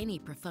feature any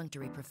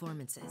perfunctory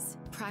performances.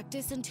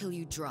 Practice until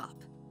you drop.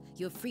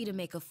 You're free to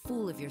make a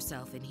fool of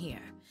yourself in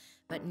here,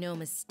 but no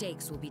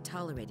mistakes will be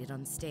tolerated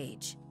on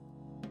stage.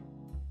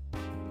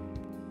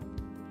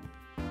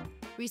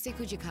 Rise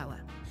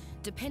Kujikawa,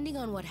 depending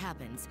on what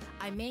happens,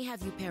 I may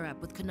have you pair up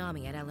with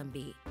Konami at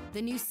LMB.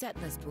 The new set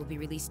list will be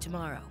released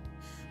tomorrow.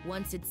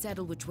 Once it's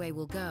settled which way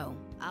we'll go,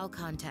 I'll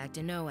contact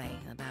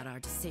Inoue about our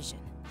decision.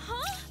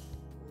 Huh?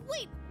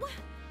 Wait,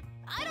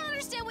 I don't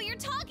understand what you're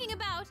talking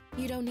about!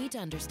 You don't need to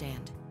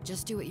understand.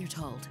 Just do what you're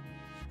told.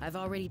 I've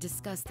already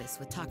discussed this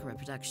with Takara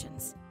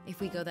Productions.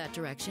 If we go that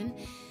direction,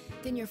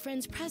 then your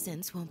friend's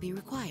presence won't be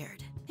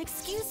required.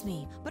 Excuse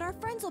me, but our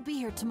friends will be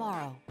here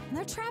tomorrow. And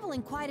they're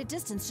traveling quite a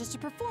distance just to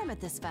perform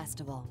at this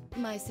festival.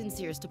 My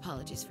sincerest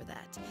apologies for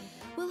that.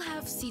 We'll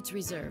have seats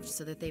reserved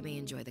so that they may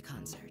enjoy the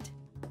concert.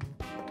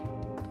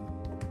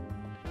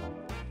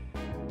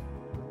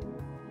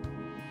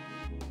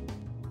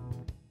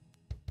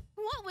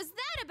 What was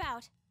that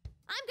about?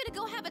 I'm gonna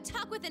go have a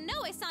talk with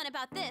Inoue-san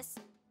about this.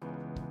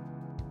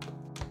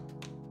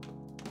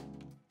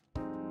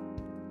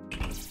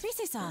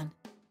 Rise-san,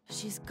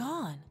 she's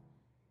gone.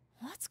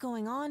 What's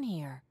going on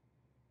here?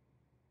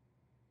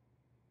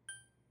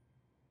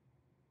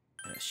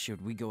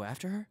 Should we go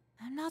after her?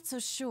 I'm not so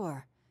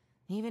sure.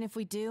 Even if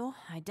we do,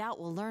 I doubt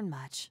we'll learn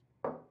much.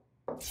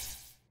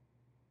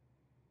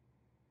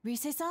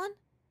 Rise-san?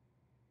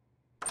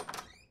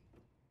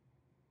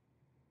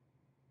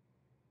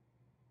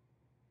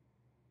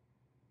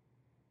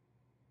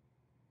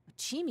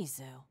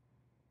 Chimizu?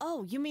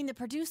 Oh, you mean the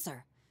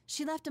producer.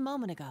 She left a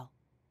moment ago.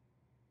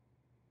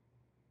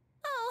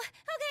 Oh,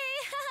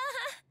 okay.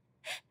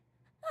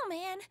 Oh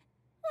man,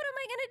 what am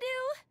I gonna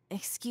do?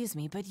 Excuse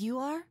me, but you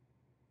are?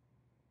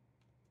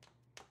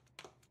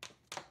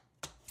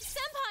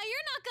 Senpai,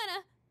 you're not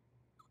gonna...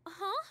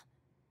 Huh?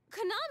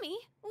 Konami,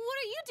 what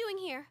are you doing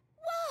here?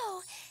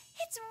 Whoa!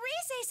 It's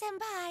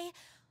Rise-senpai!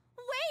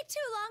 Way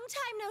too long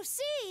time no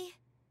see!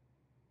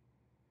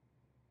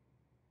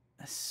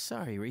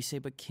 Sorry, Rise,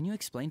 but can you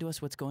explain to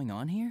us what's going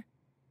on here?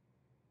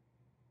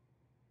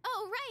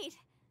 Oh, right!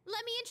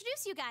 Let me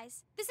introduce you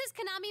guys. This is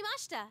Konami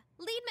Mashita,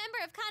 lead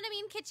member of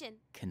Konami Kitchen.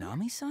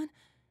 Konami-san?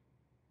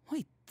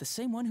 Wait, the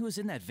same one who was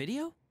in that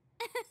video?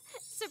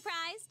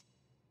 Surprised?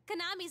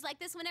 Konami's like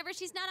this whenever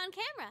she's not on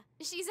camera.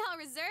 She's all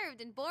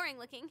reserved and boring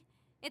looking.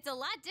 It's a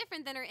lot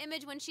different than her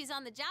image when she's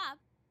on the job.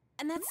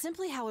 And that's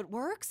simply how it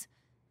works?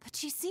 But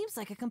she seems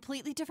like a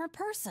completely different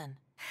person.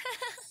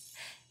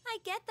 I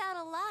get that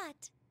a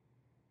lot.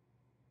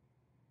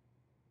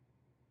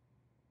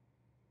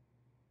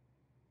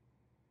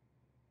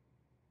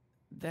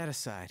 That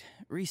aside,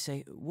 Rise,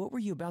 what were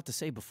you about to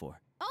say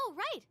before? Oh,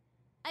 right!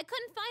 I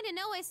couldn't find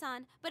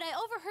Inoue-san, but I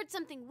overheard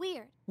something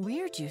weird.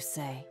 Weird, you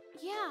say?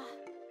 Yeah.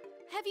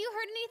 Have you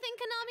heard anything,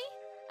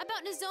 Konami?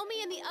 About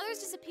Nozomi and the others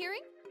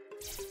disappearing?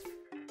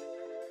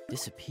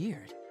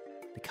 Disappeared?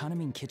 The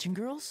Konami Kitchen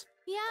girls?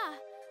 Yeah.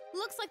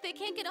 Looks like they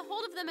can't get a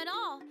hold of them at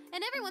all,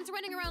 and everyone's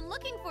running around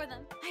looking for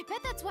them. I bet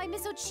that's why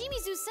Miss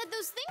Ochimizu said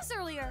those things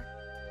earlier.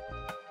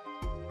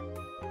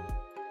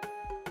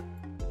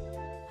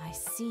 I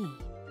see.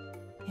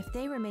 If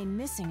they remain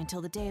missing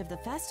until the day of the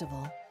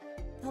festival,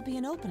 there'll be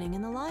an opening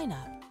in the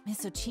lineup.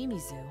 Miss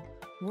Ochimizu,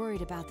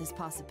 worried about this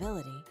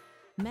possibility,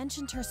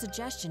 mentioned her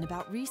suggestion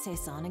about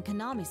Rise-san and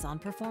Konami-san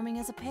performing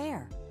as a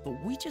pair.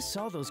 But we just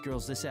saw those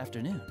girls this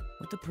afternoon.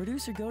 Would the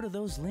producer go to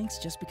those links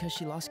just because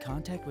she lost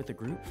contact with the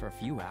group for a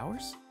few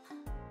hours?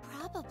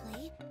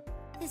 Probably.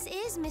 This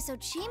is Miss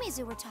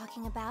Ochimizu we're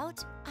talking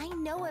about. I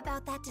know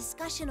about that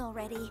discussion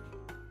already.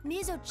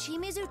 Ms.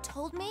 Ochimizu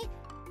told me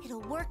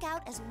it'll work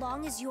out as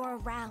long as you're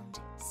around.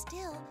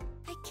 Still,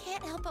 I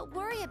can't help but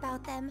worry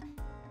about them.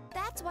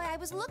 That's why I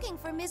was looking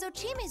for Ms.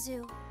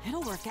 Ochimizu.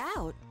 It'll work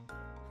out.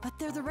 But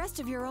they're the rest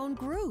of your own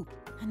group.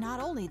 And not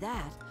only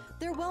that,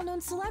 they're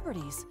well-known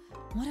celebrities.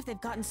 What if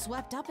they've gotten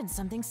swept up in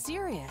something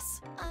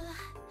serious?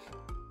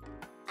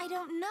 I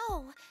don't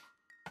know.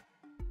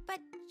 But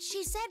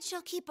she said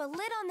she'll keep a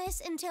lid on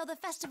this until the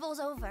festival's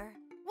over.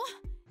 What?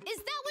 Is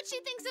that what she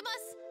thinks of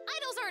us?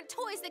 Idols aren't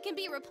toys that can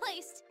be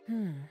replaced.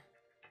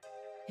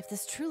 If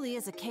this truly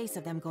is a case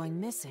of them going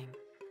missing,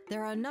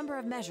 there are a number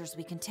of measures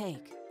we can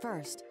take.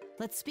 First,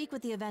 let's speak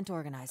with the event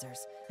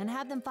organizers and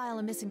have them file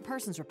a missing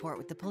persons report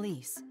with the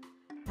police.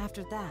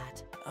 After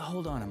that...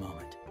 Hold on a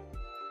moment.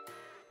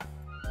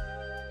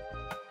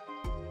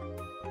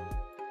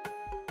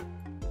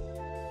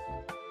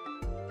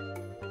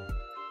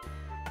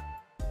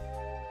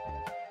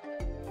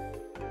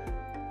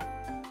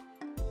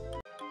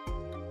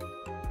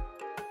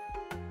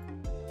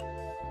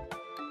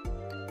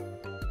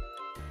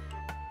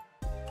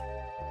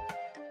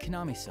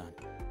 Konami-san,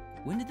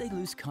 when did they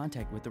lose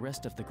contact with the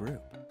rest of the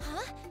group? Huh?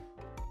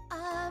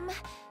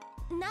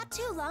 Not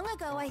too long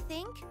ago, I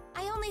think.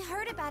 I only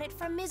heard about it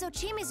from Ms.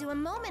 Ochimizu a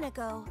moment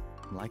ago.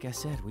 Like I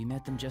said, we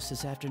met them just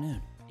this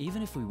afternoon.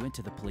 Even if we went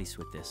to the police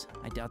with this,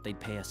 I doubt they'd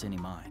pay us any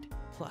mind.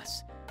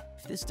 Plus,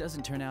 if this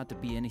doesn't turn out to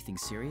be anything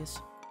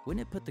serious,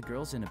 wouldn't it put the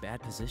girls in a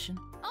bad position?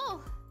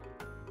 Oh,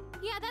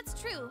 yeah, that's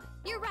true.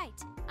 You're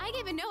right. I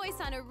gave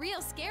Inoue-san a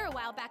real scare a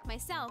while back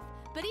myself,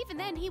 but even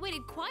then, he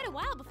waited quite a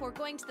while before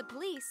going to the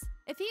police.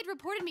 If he had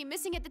reported me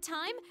missing at the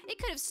time, it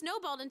could have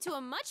snowballed into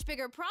a much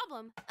bigger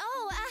problem.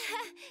 Oh,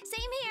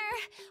 same here.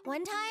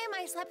 One time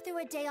I slept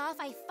through a day off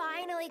I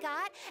finally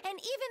got, and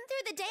even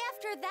through the day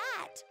after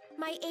that.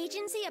 My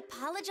agency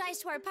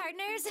apologized to our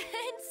partners and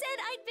said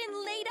I'd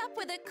been laid up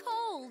with a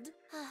cold.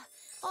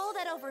 All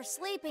that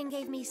oversleeping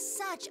gave me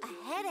such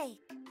a headache.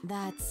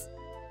 That's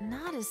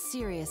not as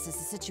serious as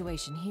the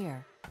situation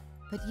here,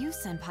 but you,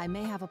 Senpai,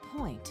 may have a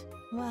point.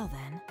 Well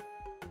then,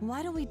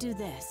 why don't we do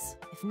this?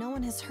 If no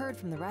one has heard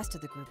from the rest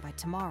of the group by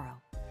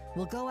tomorrow,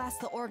 we'll go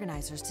ask the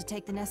organizers to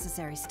take the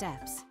necessary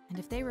steps. And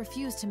if they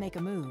refuse to make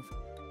a move,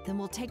 then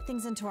we'll take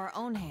things into our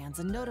own hands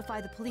and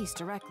notify the police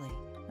directly.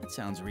 That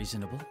sounds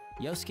reasonable.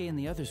 Yosuke and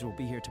the others will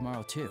be here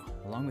tomorrow too,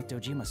 along with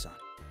Dojima-san.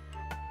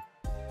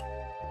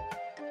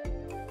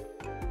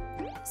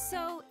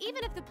 So,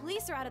 even if the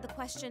police are out of the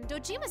question,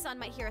 Dojima-san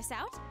might hear us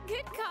out.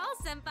 Good call,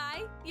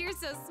 Senpai. You're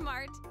so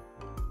smart.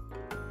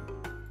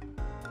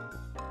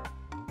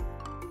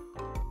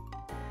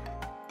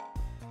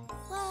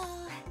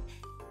 Whoa,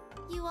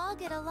 you all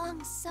get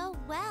along so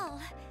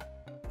well.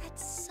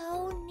 That's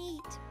so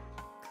neat.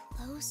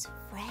 Close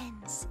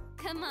friends.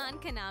 Come on,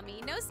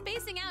 Konami. No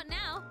spacing out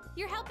now.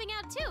 You're helping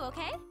out too,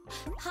 okay?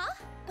 Huh?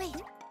 Wait,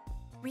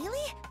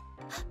 really?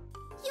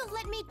 You'll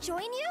let me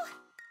join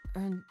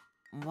you?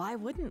 Why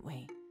wouldn't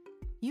we?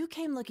 You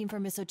came looking for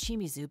Miss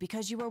Ochimizu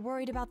because you were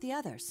worried about the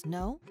others,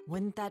 no?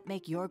 Wouldn't that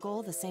make your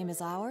goal the same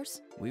as ours?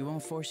 We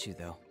won't force you,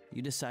 though.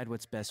 You decide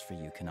what's best for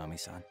you,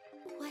 Konami-san.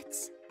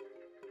 What's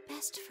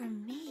best for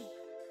me?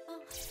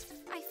 Oh,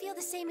 I feel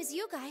the same as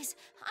you guys.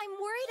 I'm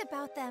worried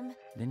about them.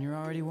 Then you're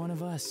already one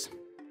of us.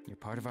 You're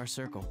part of our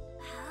circle.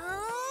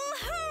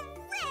 Hooray!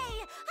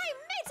 I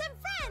made some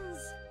friends!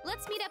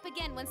 Let's meet up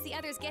again once the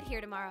others get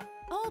here tomorrow.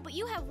 Oh, but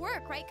you have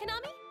work, right,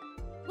 Konami?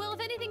 Well, if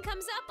anything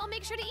comes up, I'll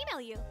make sure to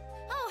email you.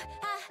 Oh,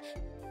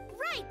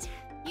 right!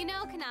 You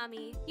know,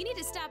 Konami, you need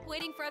to stop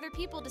waiting for other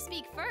people to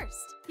speak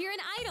first. You're an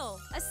idol.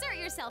 Assert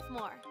yourself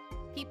more.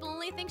 People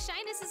only think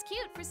shyness is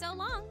cute for so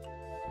long.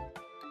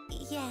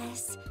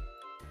 Yes,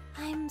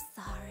 I'm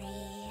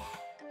sorry.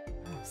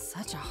 Oh,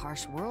 such a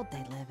harsh world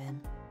they live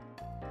in.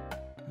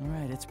 All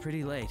right, it's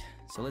pretty late,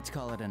 so let's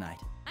call it a night.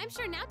 I'm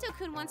sure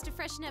Naoto-kun wants to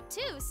freshen up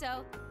too,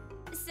 so...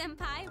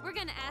 Senpai, we're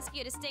gonna ask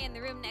you to stay in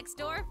the room next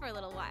door for a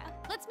little while.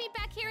 Let's meet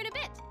back here in a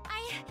bit.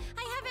 I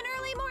have an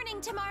early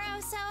morning tomorrow,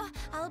 so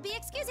I'll be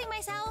excusing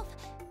myself.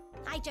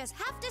 I just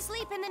have to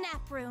sleep in the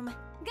nap room.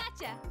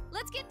 Gotcha.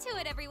 Let's get to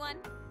it, everyone.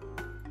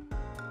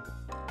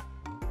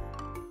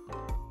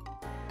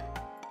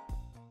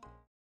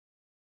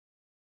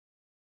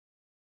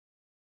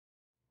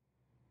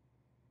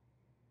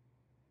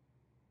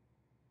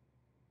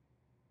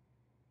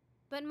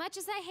 But much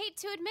as I hate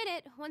to admit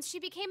it, once she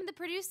became the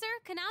producer,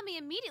 Konami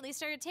immediately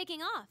started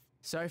taking off.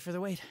 Sorry for the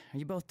wait. Are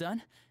you both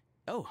done?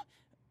 Oh,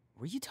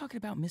 were you talking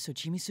about Miss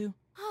Ochimizu?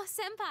 Oh,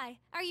 Senpai,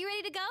 are you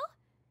ready to go?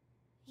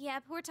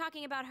 Yep, we're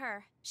talking about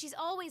her. She's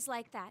always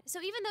like that, so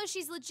even though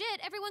she's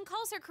legit, everyone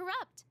calls her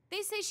corrupt.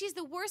 They say she's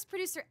the worst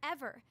producer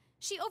ever.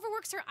 She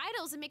overworks her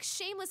idols and makes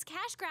shameless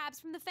cash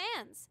grabs from the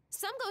fans.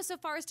 Some go so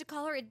far as to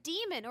call her a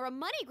demon or a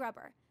money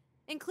grubber,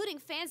 including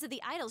fans of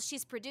the idols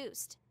she's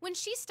produced. When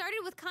she started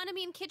with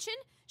Konami in Kitchen,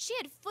 she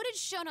had footage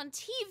shown on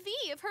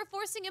TV of her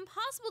forcing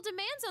impossible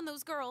demands on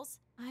those girls.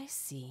 I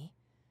see.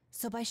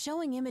 So by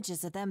showing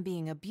images of them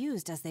being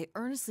abused as they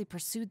earnestly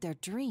pursued their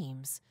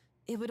dreams,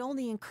 it would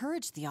only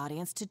encourage the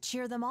audience to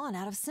cheer them on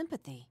out of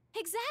sympathy.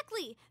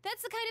 Exactly!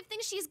 That's the kind of thing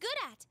she's good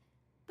at.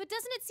 But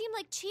doesn't it seem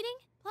like cheating?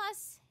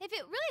 Plus, if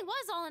it really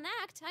was all an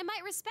act, I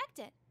might respect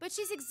it. But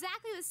she's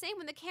exactly the same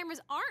when the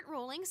cameras aren't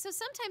rolling, so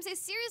sometimes I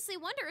seriously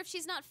wonder if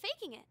she's not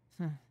faking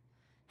it.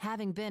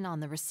 Having been on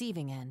the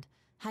receiving end,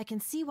 I can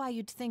see why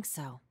you'd think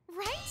so.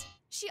 Right?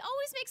 She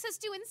always makes us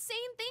do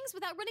insane things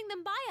without running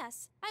them by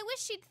us. I wish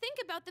she'd think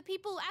about the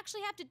people who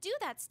actually have to do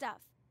that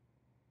stuff.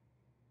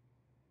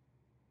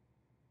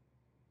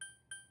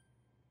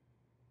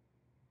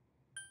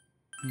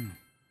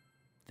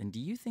 Then do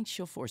you think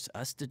she'll force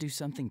us to do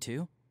something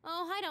too?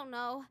 Oh, I don't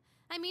know.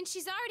 I mean,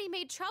 she's already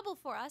made trouble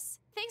for us.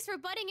 Thanks for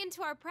butting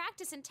into our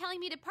practice and telling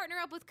me to partner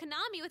up with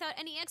Konami without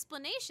any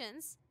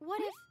explanations.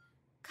 What if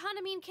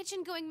Konami in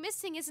Kitchen going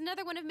missing is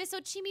another one of Miss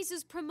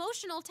Ochimizu's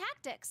promotional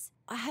tactics?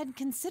 I hadn't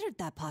considered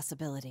that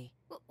possibility.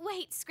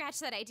 Wait, scratch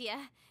that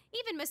idea.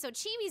 Even Miss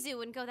Ochimizu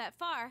wouldn't go that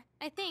far,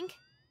 I think.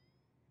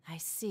 I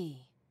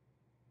see.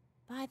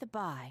 By the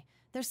by,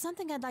 there's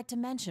something I'd like to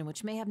mention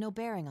which may have no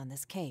bearing on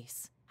this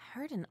case. I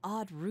heard an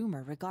odd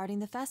rumor regarding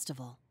the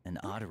festival. An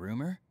odd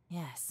rumor?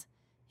 Yes.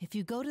 If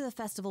you go to the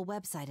festival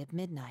website at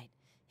midnight,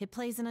 it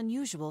plays an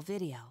unusual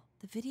video.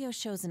 The video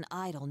shows an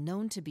idol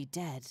known to be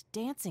dead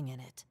dancing in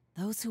it.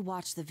 Those who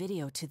watch the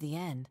video to the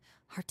end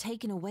are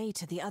taken away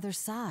to the other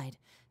side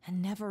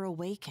and never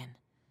awaken.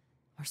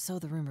 Or so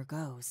the rumor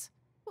goes.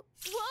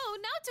 Whoa,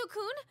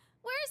 Naoto-kun!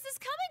 Where is this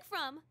coming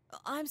from?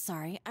 I'm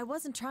sorry, I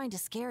wasn't trying to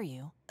scare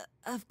you.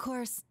 Of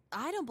course,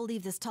 I don't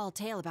believe this tall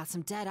tale about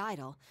some dead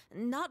idol.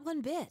 Not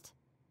one bit.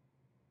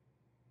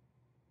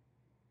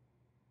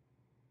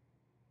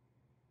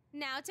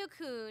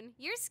 Naoto-kun,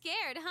 you're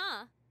scared,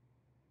 huh?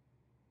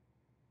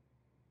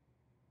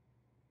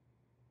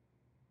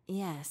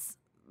 Yes,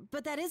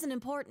 but that isn't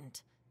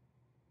important.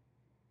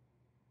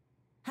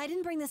 I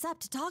didn't bring this up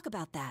to talk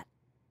about that.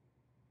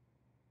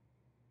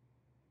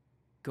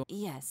 Go.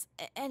 Yes,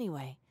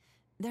 anyway,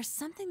 there's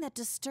something that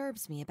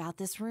disturbs me about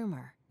this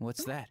rumor.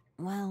 What's that?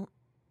 Well,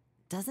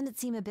 doesn't it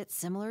seem a bit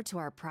similar to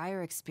our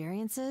prior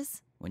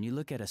experiences? When you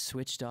look at a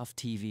switched-off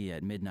TV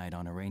at midnight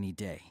on a rainy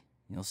day,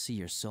 you'll see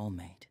your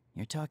soulmate.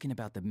 You're talking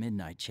about the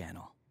Midnight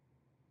Channel.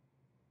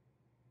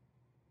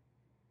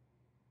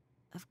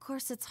 Of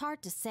course, it's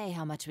hard to say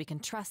how much we can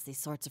trust these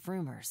sorts of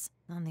rumors.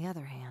 On the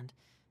other hand,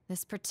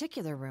 this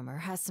particular rumor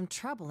has some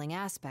troubling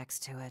aspects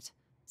to it.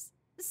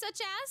 Such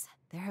as?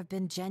 There have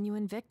been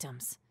genuine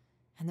victims,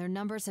 and their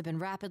numbers have been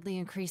rapidly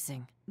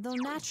increasing. Though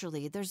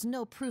naturally, there's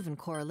no proven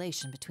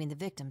correlation between the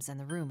victims and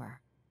the rumor.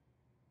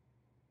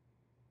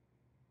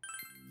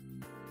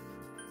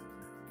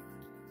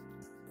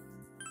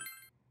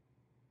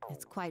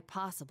 It's quite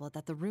possible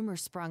that the rumor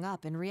sprung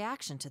up in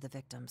reaction to the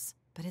victims,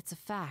 but it's a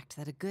fact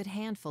that a good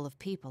handful of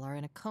people are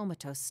in a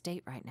comatose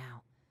state right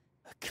now.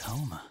 A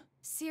coma?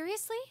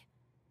 Seriously?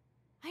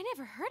 I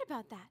never heard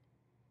about that.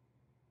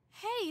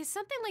 Hey, is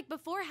something like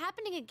before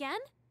happening again?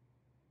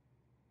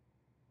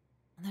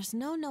 There's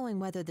no knowing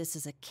whether this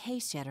is a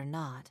case yet or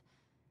not.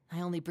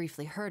 I only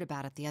briefly heard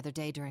about it the other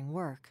day during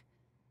work.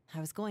 I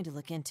was going to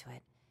look into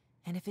it,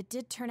 and if it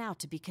did turn out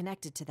to be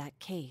connected to that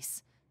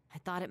case, I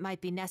thought it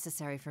might be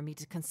necessary for me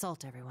to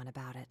consult everyone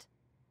about it.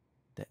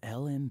 The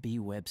LMB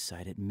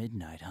website at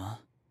midnight, huh?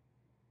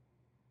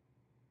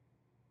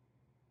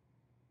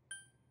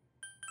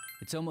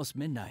 It's almost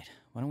midnight.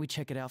 Why don't we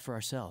check it out for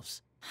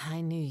ourselves?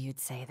 I knew you'd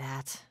say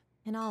that.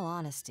 In all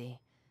honesty,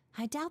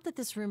 I doubt that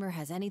this rumor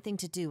has anything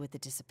to do with the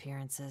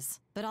disappearances.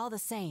 But all the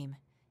same,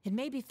 It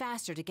may be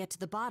faster to get to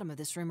the bottom of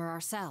this rumor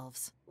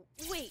ourselves.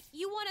 Wait,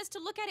 you want us to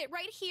look at it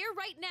right here,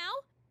 right now?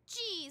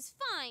 Jeez,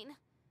 fine.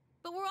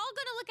 But we're all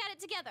gonna look at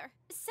it together.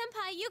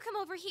 Senpai, you come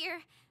over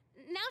here.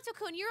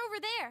 Naoto-kun, you're over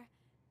there.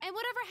 And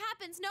whatever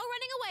happens, no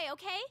running away,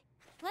 okay?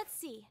 Let's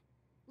see.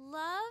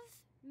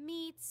 Love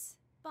meets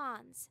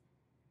bonds.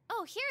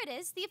 Oh, here it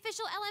is, the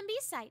official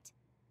LMB site.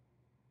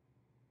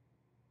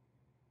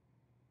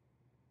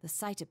 The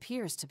site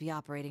appears to be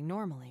operating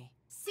normally.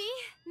 See?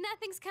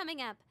 Nothing's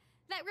coming up.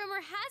 That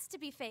rumor has to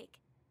be fake.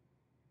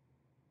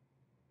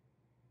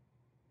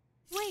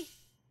 Wait,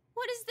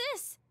 what is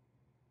this?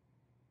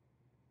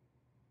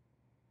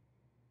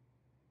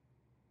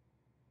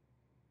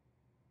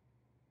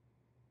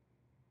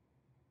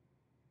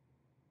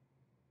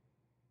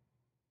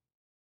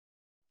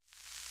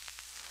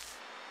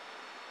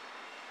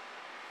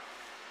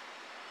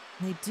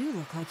 They do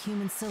look like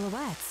human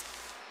silhouettes.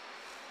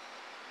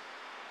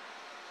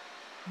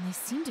 And they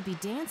seem to be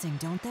dancing,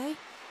 don't they?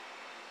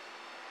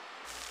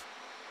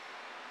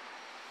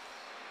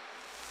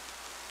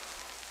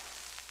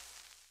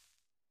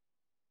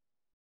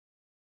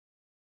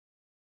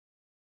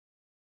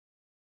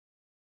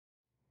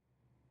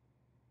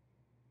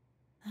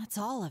 That's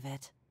all of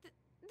it.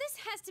 This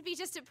has to be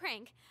just a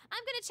prank.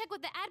 I'm gonna check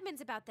with the admins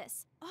about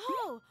this.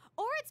 Oh,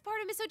 or it's part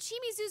of Miss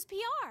Ochimizu's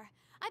PR.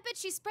 I bet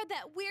she spread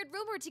that weird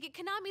rumor to get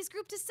Konami's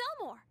group to sell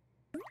more.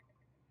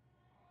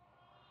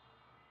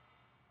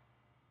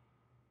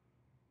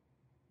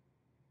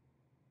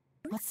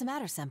 What's the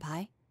matter,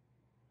 Senpai?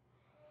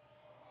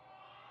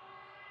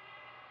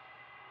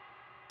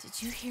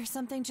 Did you hear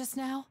something just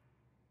now?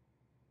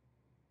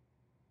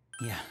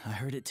 Yeah, I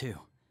heard it too.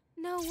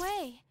 No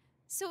way.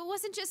 So it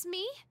wasn't just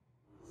me?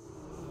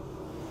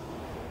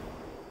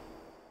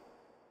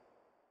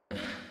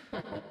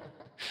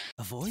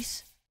 A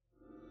voice?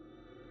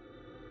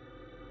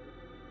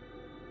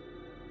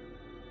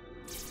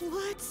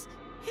 What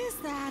is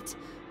that?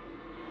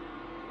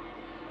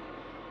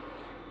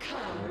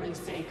 Come,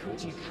 Risei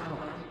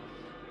Kujikawa.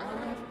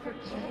 I've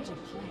prepared a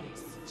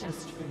place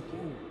just for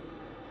you.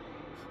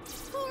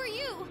 Who are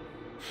you?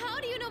 How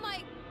do you know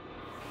my...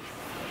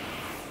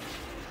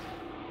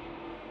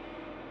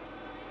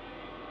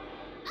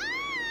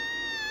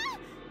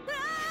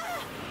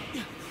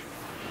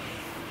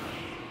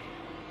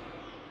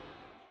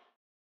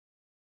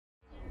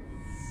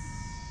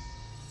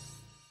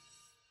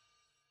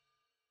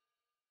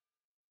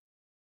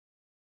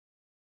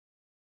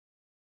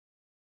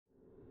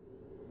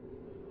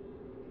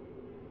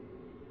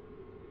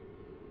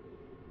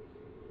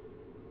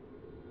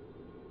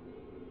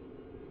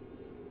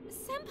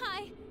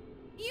 Senpai!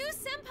 You,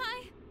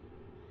 Senpai!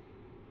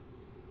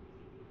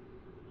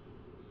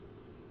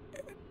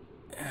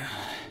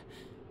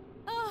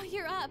 Oh,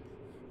 you're up.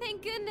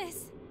 Thank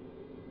goodness.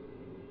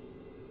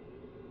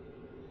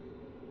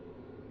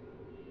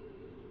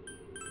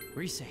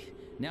 Risei,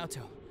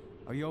 Naoto,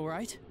 are you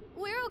alright?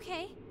 We're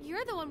okay.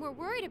 You're the one we're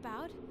worried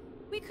about.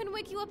 We couldn't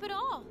wake you up at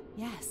all.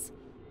 Yes.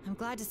 I'm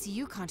glad to see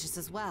you conscious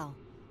as well.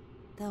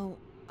 Though,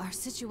 our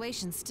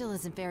situation still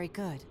isn't very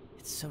good.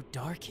 It's so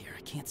dark here,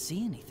 I can't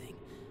see anything.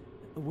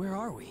 Where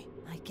are we?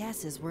 My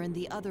guess is we're in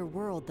the other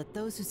world that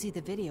those who see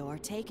the video are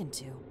taken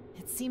to.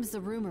 It seems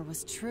the rumor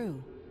was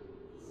true.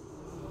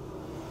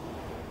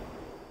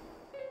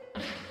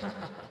 It's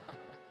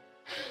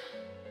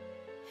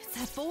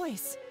that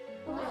voice!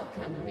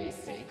 Welcome,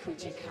 Risei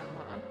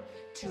Kujikawa,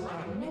 to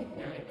our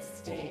midnight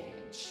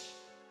stage.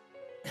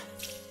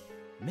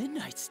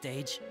 Midnight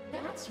stage?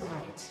 That's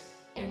right.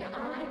 An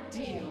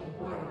ideal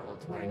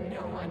world where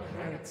no one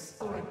hurts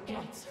or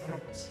gets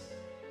hurt.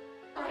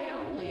 I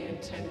only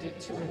intended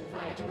to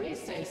invite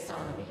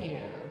Risei-san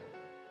here.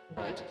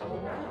 But oh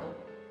well.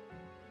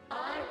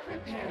 I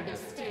prepared a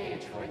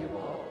stage for you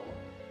all.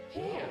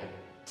 Here,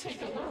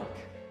 take a look.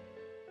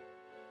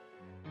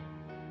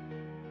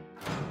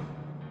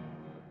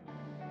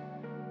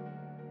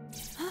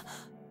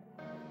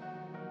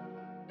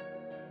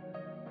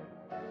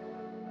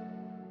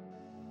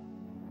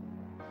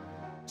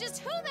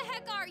 Just who the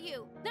heck are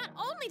you? Not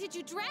only did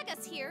you drag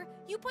us here,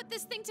 you put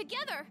this thing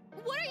together.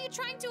 What are you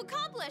trying to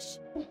accomplish?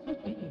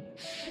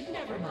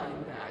 Never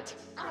mind that.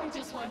 I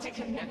just want to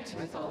connect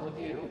with all of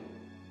you.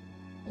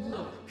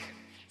 Look,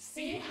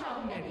 see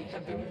how many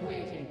have been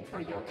waiting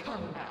for your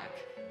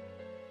comeback.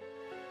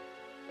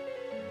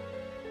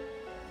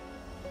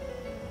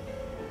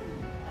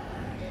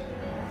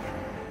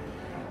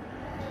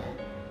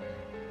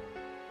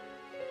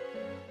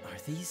 Are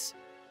these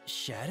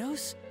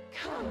shadows?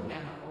 Come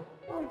now,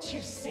 won't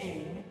you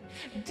sing?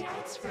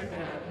 Dance for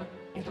them.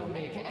 It'll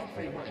make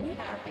everyone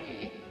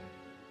happy.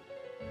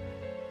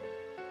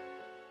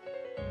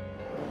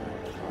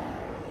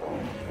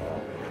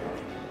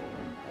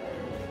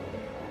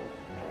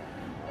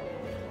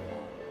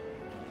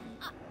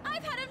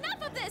 I've had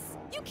enough of this!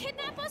 You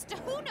kidnap us to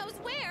who knows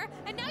where,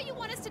 and now you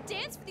want us to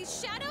dance for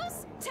these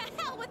shadows? To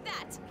hell with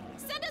that!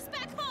 Send us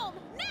back home,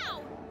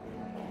 now!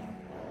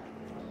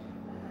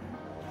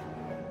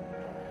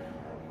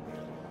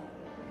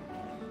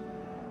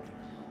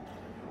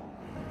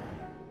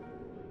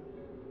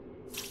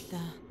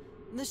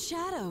 The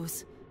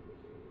shadows!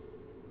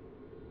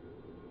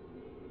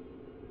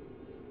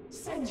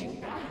 Send you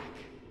back?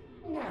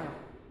 No,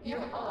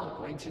 you're all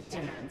going to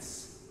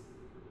dance.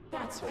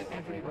 That's what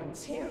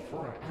everyone's here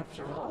for,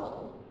 after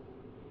all.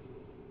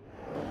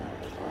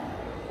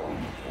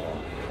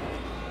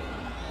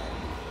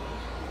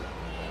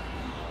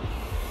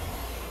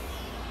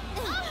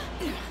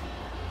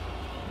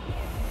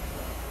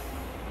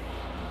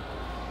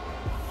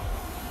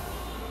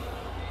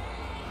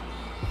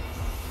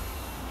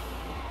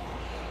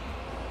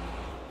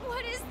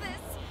 What is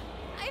this?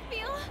 I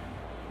feel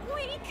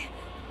weak.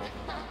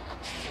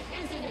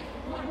 Isn't it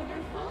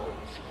wonderful?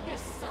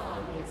 This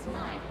song is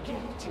my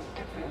gift to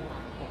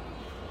everyone.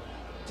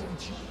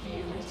 Don't you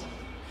feel it?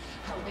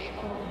 How they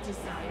all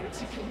desire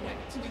to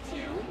connect with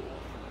you?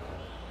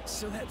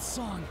 So that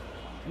song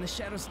and the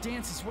Shadows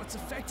dance is what's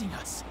affecting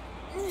us.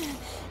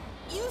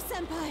 You,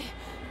 Senpai!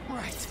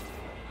 Right.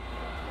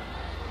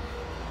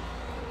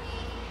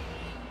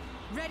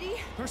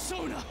 Ready?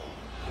 Persona!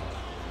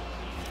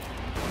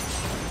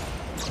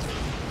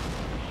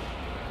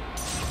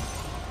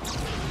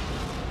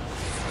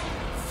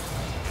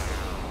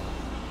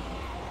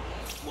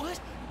 What?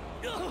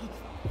 Ugh.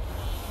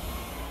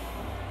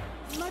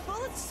 My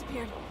bullets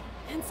disappeared.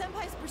 And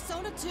Senpai's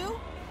persona too?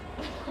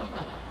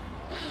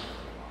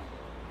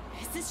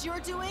 Is this your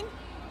doing?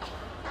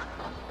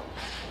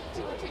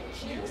 Don't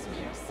accuse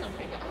me of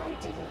something I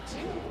didn't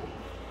do.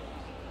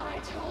 I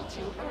told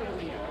you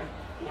earlier.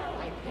 Now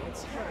my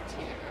head's hurt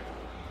here.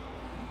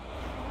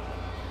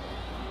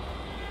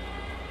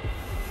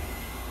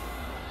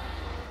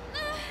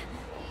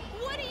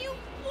 What do you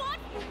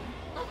want?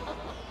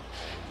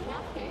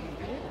 Nothing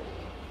really.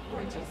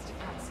 We're just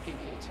asking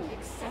you to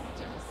accept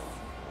us.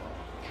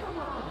 Come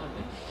on,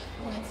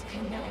 let's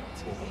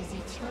connect with these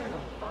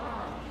eternal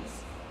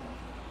bonds.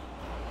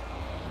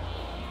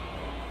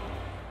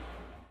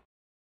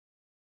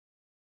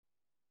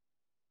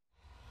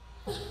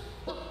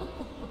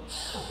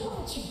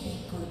 Won't you be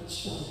good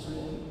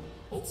children?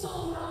 It's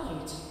all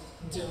right.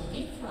 Don't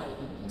be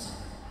frightened.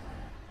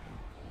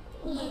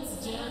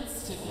 Let's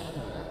dance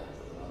together.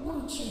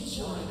 Won't you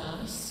join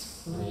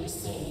us,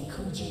 Risei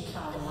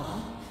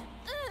Kujikawa?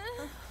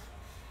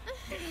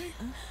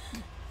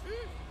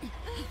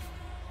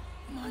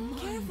 My mind.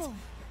 Careful!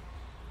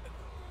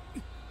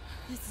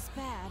 This is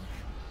bad.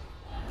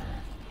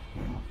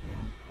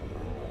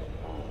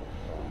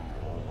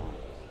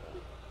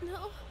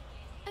 No,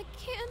 I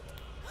can't.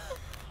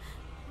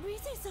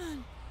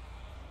 Risei-san!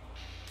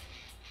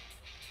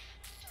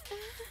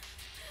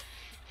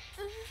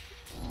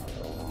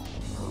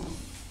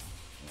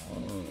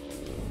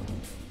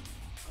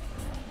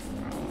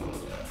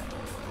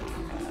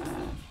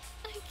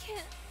 I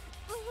can't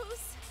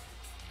lose.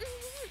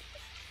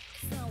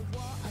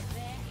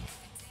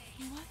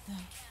 What the?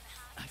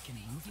 I can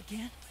move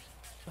again?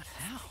 But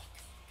how?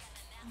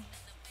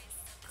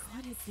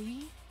 Could it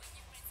be?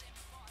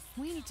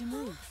 We need to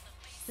move.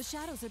 The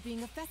shadows are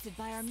being affected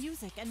by our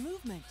music and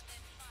movement.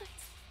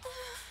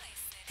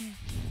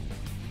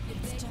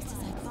 It's just as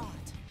I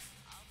thought.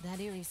 That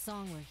eerie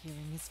song we're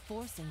hearing is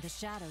forcing the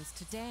shadows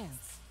to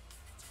dance.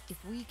 If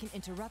we can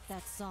interrupt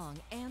that song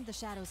and the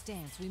shadows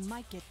dance, we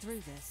might get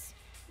through this.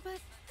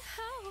 But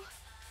how?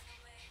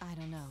 I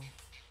don't know.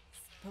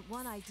 But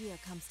one idea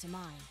comes to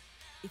mind.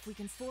 If we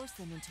can force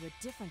them into a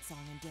different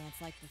song and dance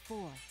like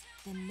before,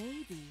 then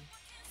maybe...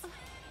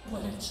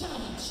 What a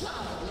child!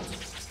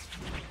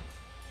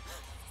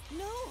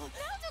 No!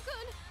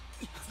 Naoto-kun!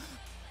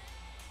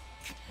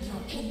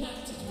 You're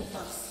connected with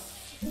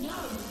us.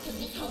 Now you can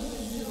become the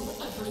you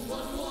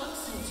everyone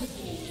wants you to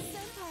be.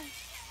 Senpai!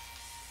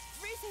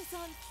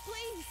 Risei-san,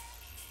 please!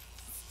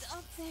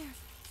 Stop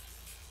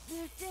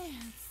their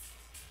dance.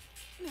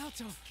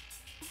 Naoto!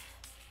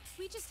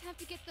 We just have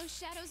to get those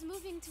shadows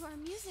moving to our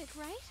music,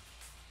 right?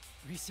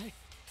 Risei?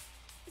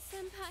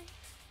 Senpai,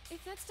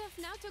 if that stuff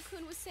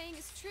Naoto-kun was saying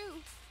is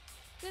true,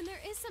 then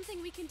there is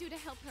something we can do to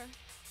help her.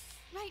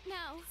 Right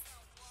now.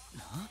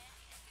 Huh?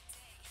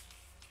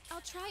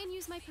 I'll try and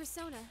use my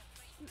persona.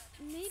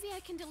 Maybe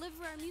I can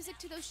deliver our music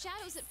to those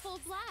shadows at full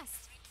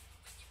blast.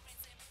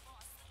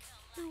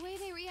 The way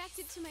they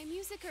reacted to my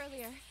music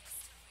earlier,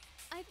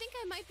 I think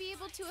I might be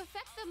able to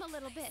affect them a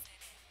little bit.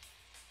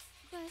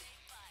 But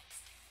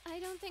I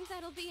don't think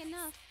that'll be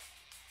enough.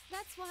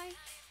 That's why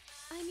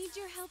I need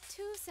your help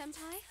too,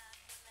 Senpai.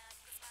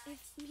 If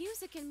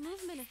music and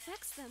movement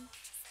affects them,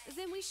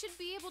 then we should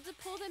be able to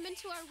pull them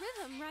into our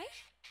rhythm,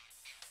 right?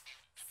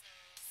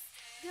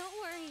 Don't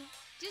worry,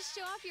 just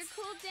show off your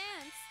cool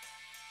dance.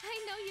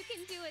 I know you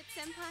can do it,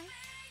 Senpai.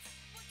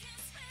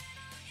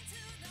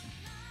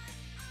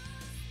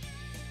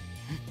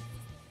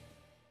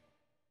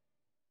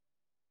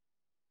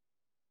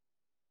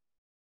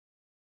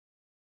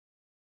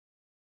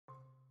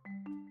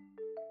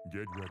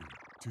 Get ready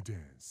to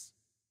dance.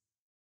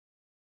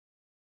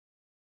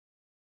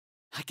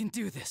 I can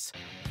do this!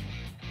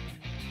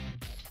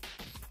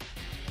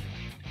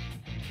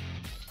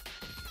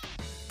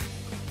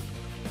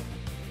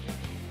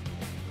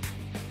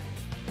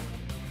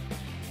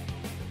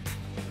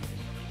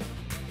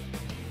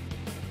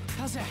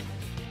 How's that?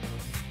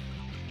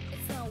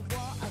 It's a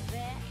war out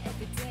there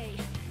every day.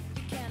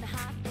 You can't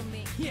hide from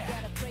me. Yeah. You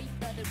gotta pray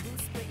by the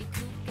rules, pretty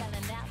cool. Got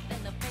an out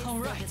in the face All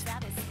right. of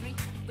the street.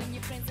 When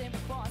your friends and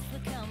boss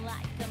look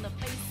alike on the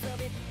face of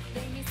it,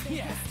 they miss the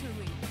Yeah.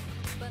 history.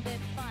 But they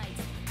fight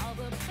all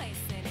the place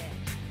in it.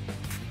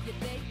 Yeah,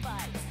 they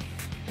fight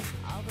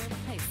all the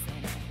place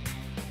in it.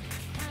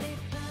 Had it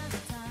past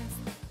times,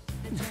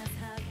 they just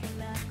hug and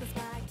love goes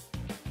by.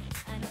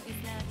 I know it's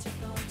not your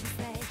fault to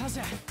say. How's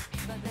that?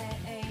 But there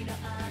ain't no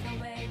other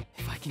way.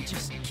 If I can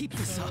just keep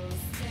this up.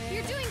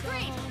 You're doing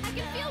great. I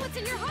can feel what's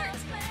in your heart.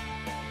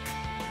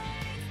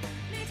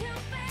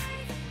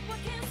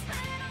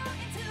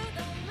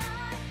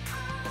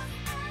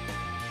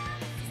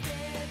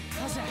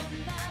 How's that?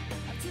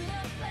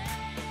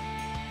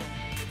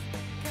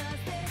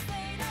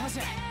 How's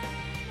that?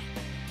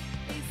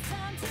 It's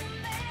time to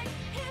make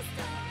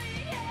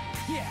history,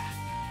 Yeah.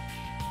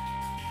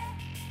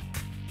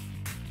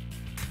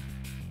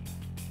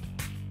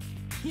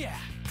 Yeah.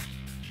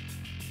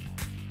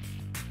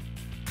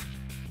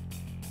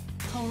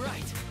 All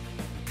right.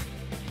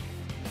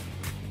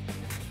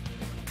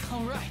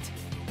 All right.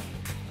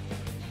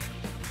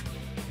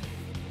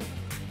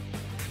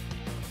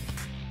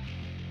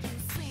 You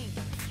sink,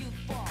 you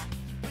fall,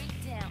 you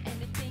break down,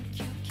 and you think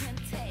you can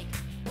take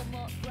one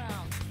more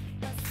round.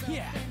 But something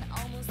Yeah.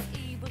 almost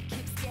evil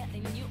keeps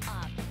getting you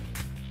up.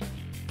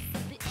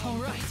 Something All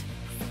right.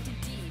 something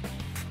deep,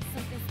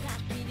 something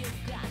stuck in your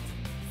gut,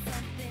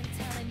 something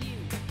telling you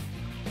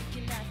you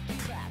cannot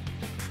give up,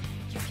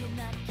 you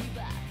cannot give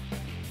up.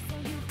 So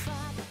you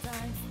fight the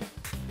times,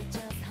 that's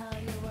just how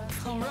you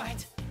work. All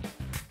right.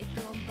 It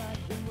come back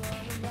when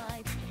we're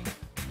right.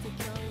 Take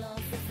your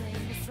losses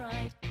in your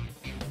stride.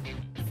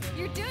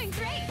 You're doing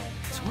great.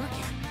 It's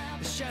working.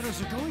 The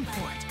shadows are going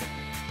for it.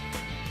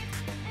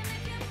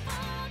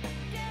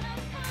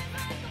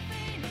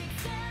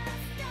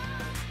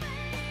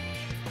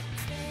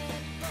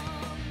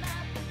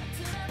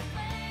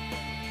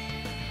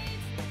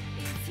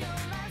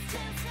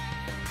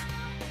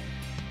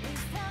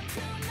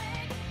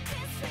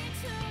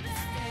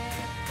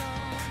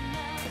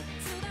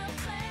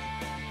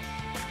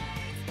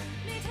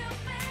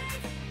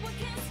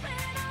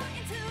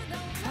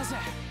 How's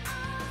that?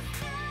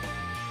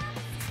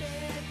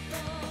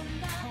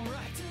 All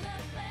right.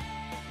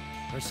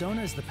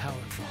 Persona is the power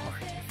of the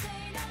heart.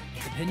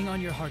 Depending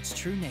on your heart's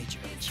true nature,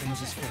 it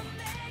changes form.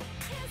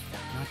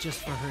 Not just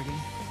for hurting,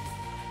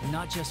 and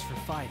not just for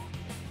fighting.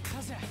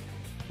 How's that?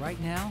 Right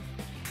now,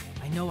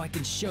 I know I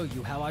can show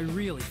you how I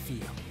really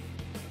feel.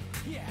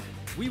 Yeah.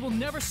 We will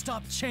never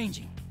stop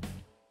changing.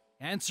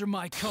 Answer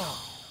my call.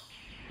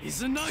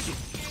 Izanagi!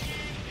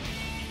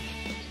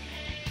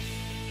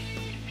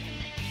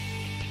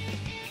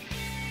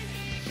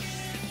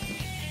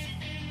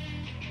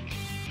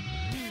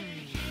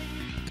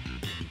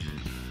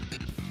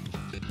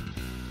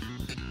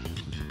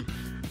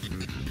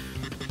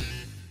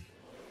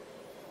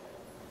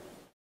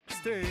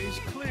 Stage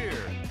clear.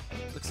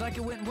 Looks like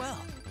it went well.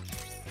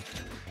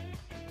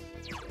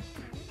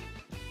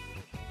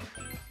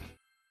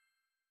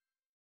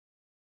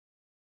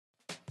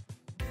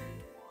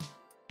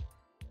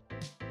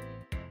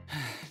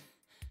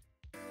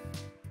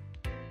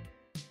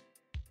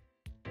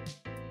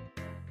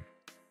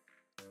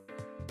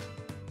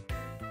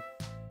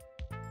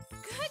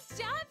 Good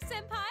job,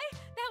 Senpai!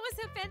 That was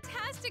a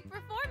fantastic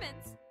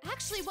performance.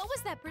 Actually, what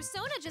was that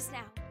persona just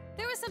now?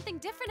 There was something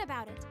different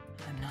about it.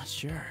 I'm not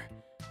sure.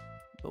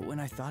 But when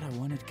I thought I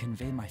wanted to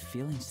convey my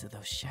feelings to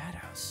those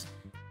shadows,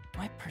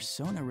 my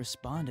persona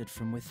responded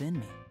from within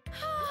me.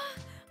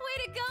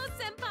 Way to go,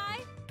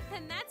 Senpai!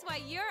 And that's why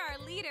you're our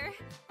leader.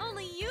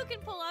 Only you can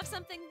pull off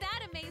something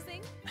that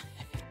amazing.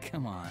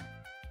 Come on.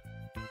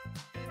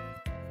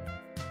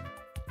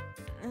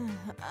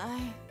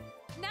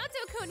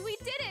 Naoto-kun, we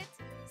did it!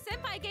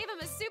 Senpai gave him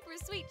a super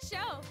sweet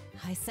show.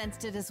 I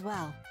sensed it as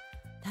well.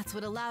 That's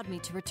what allowed me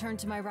to return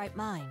to my right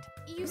mind.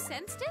 You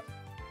sensed it?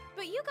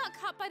 But you got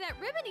caught by that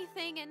ribbony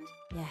thing and...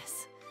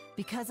 Yes.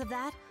 Because of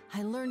that,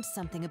 I learned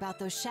something about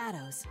those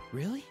shadows.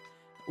 Really?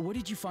 What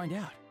did you find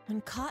out?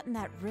 When caught in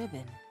that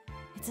ribbon,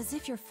 it's as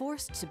if you're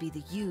forced to be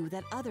the you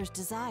that others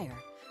desire,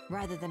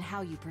 rather than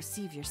how you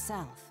perceive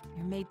yourself.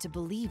 You're made to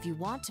believe you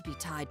want to be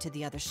tied to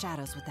the other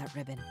shadows with that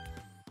ribbon,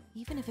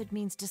 even if it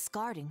means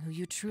discarding who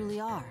you truly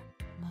are.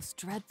 The most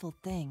dreadful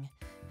thing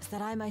is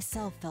that I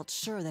myself felt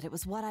sure that it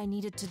was what I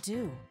needed to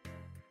do.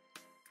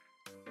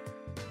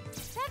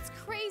 That's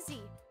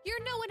crazy!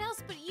 You're no one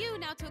else but you,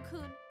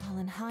 Naoto-kun. Well,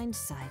 in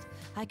hindsight,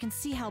 I can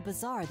see how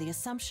bizarre the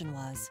assumption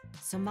was.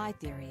 So my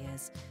theory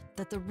is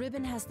that the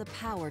ribbon has the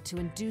power to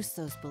induce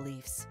those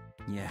beliefs.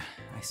 Yeah,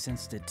 I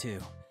sensed it too.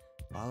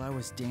 While I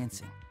was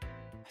dancing,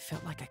 I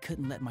felt like I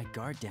couldn't let my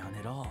guard down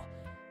at all,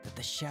 that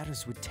the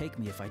shadows would take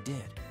me if I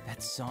did.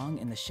 That song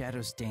and the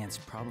shadows dance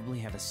probably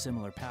have a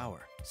similar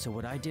power. So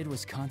what I did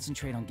was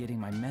concentrate on getting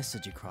my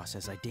message across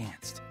as I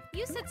danced.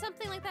 You said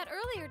something like that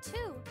earlier,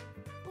 too.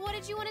 What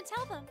did you want to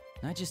tell them?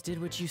 I just did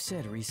what you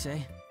said, Rise.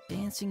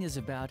 Dancing is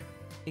about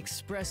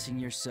expressing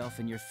yourself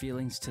and your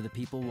feelings to the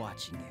people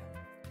watching you,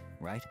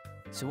 right?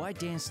 So I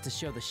danced to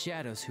show the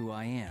shadows who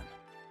I am,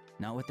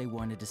 not what they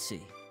wanted to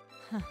see.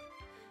 Huh.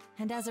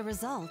 And as a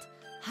result,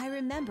 I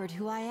remembered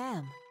who I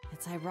am.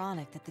 It's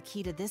ironic that the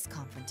key to this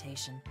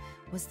confrontation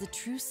was the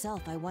true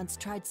self I once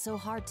tried so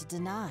hard to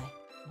deny.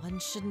 One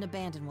shouldn't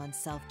abandon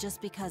oneself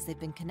just because they've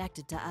been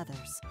connected to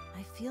others.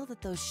 I feel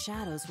that those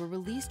shadows were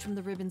released from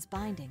the ribbon's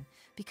binding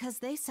because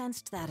they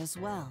sensed that as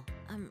well.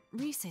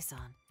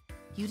 Rise-san,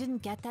 you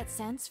didn't get that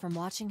sense from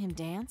watching him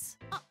dance?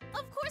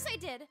 Of course I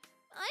did.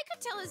 I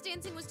could tell his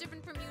dancing was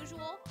different from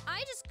usual.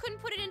 I just couldn't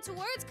put it into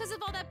words because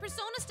of all that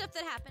persona stuff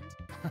that happened.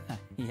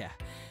 Yeah,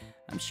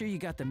 I'm sure you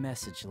got the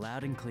message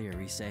loud and clear,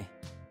 Rise.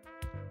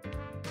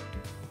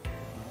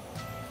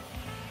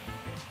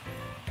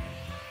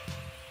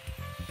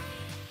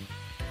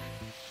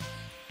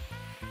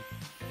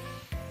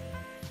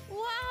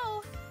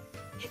 Wow,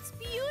 it's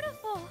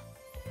beautiful.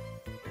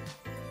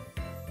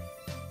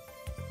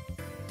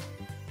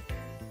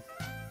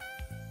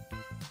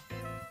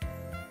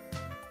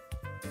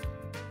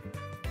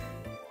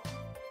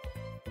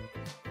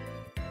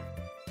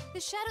 The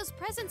shadow's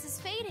presence is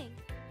fading.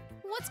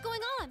 What's going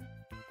on?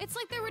 It's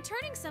like they're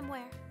returning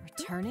somewhere.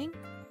 Returning?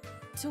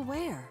 To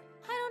where?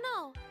 I don't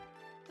know.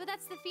 But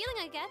that's the feeling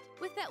I get.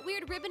 With that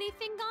weird ribbony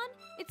thing gone,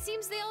 it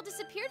seems they all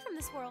disappeared from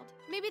this world.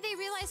 Maybe they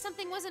realized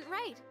something wasn't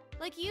right.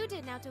 Like you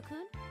did,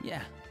 Naoto-kun.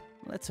 Yeah,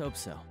 let's hope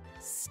so.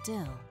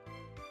 Still,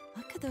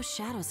 what could those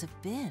shadows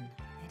have been?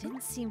 They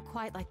didn't seem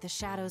quite like the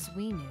shadows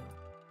we knew.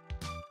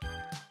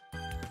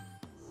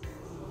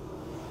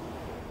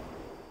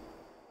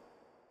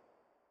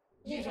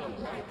 You don't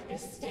like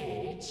this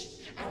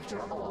stage, after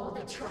all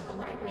the trouble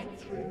I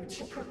went through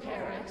to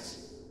prepare it?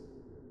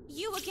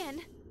 You again!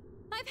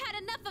 I've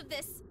had enough of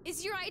this!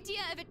 Is your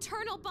idea of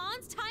eternal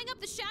bonds tying up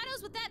the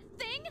shadows with that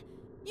thing?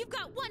 You've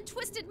got one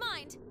twisted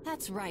mind!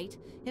 That's right.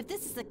 If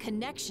this is the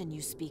connection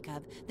you speak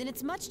of, then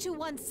it's much too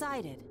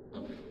one-sided.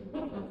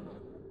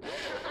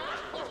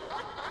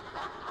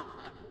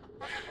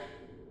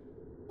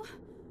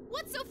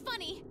 What's so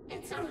funny?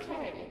 It's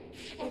okay.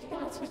 If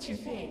that's what you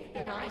think,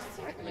 then I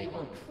certainly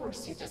won't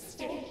force you to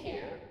stay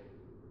here.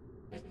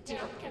 But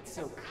don't get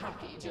so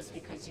cocky just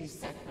because you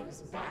sent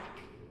those back.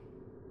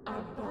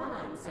 Our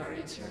bonds are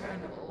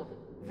eternal.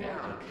 There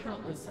are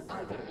countless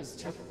others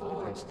to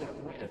forge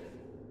them with.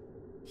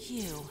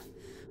 Hugh,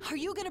 are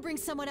you gonna bring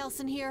someone else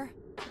in here?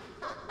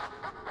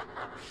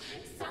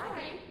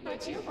 Sorry,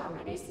 but you've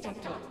already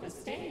stepped off the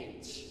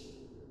stage.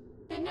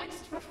 The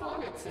next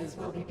performances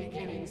will be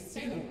beginning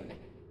soon,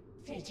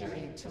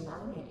 featuring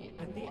Tamami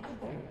and the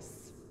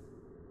others.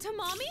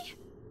 Tamami?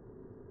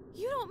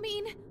 You don't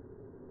mean...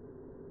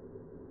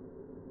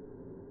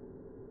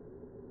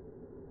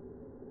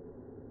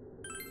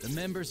 The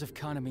members of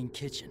Kaname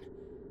Kitchen.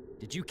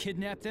 Did you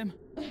kidnap them?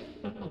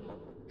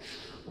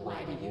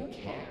 Why do you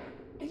care?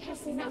 It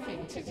has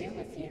nothing to do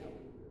with you.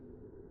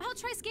 I'll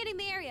try scanning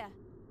the area.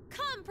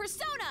 Come,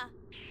 Persona!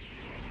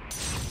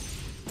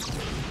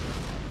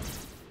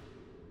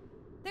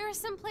 There are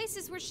some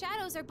places where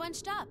shadows are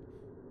bunched up.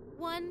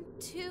 1,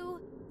 2,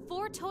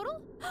 4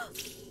 total?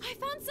 I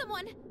found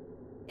someone!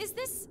 Is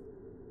this...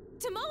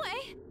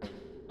 Tomoe?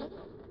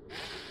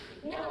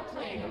 No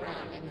playing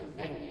around in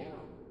the venue.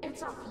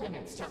 It's off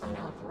limits to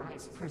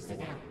unauthorized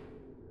personnel.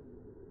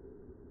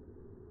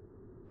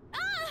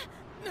 Ah!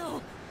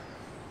 No!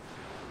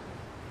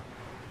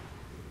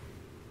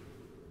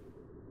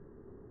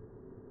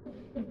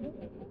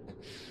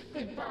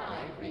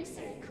 Goodbye, Rise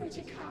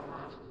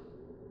Kujikawa.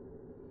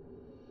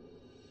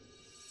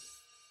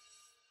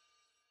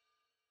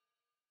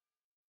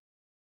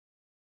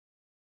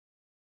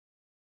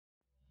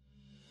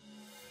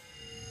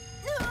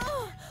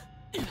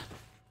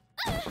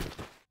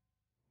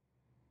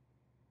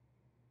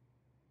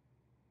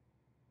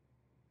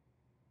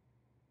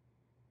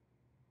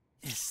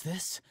 Is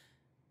this?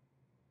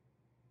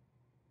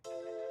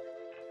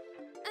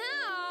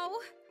 Ow!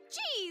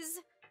 Jeez!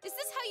 Is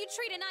this how you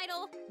treat an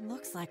idol?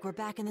 Looks like we're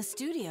back in the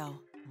studio.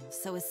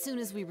 So as soon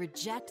as we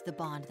reject the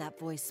bond that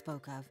voice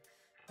spoke of,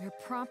 we're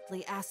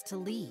promptly asked to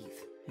leave.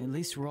 At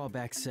least we're all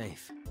back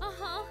safe.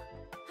 Uh-huh.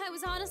 I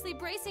was honestly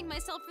bracing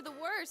myself for the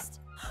worst.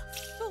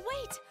 But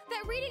wait!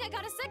 That reading I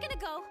got a second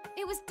ago!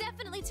 It was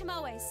definitely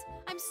Tomoe's.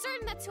 I'm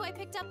certain that's who I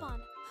picked up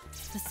on.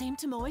 The same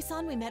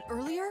Tomoe-san we met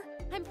earlier?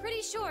 I'm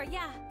pretty sure,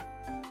 yeah.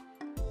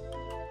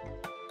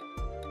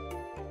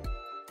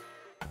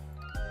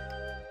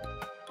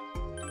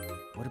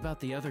 What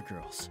about the other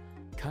girls?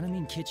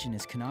 Kaname Kitchen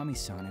is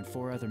Kanami-san and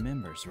 4 other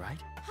members, right?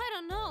 I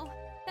don't know.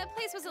 That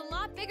place was a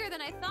lot bigger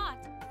than I thought.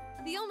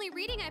 The only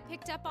reading I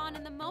picked up on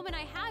in the moment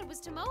I had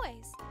was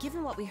Tomoe's.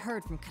 Given what we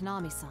heard from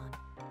Kanami-san,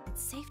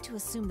 it's safe to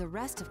assume the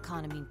rest of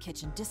Kaname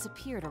Kitchen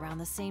disappeared around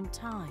the same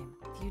time.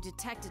 If you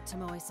detected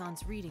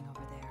Tomoe-san's reading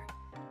over there,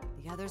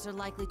 the others are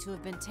likely to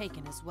have been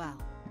taken as well.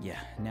 Yeah,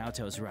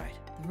 Naoto's right.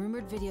 The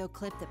rumored video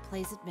clip that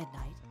plays at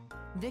midnight,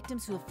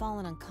 victims who have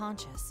fallen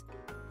unconscious,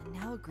 and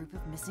now a group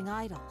of missing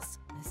idols.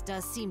 This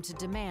does seem to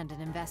demand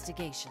an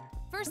investigation.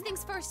 First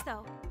things first,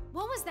 though.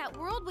 What was that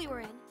world we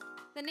were in?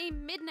 The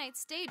name Midnight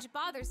Stage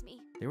bothers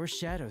me. There were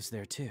shadows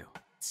there, too.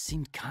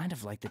 seemed kind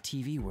of like the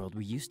TV world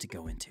we used to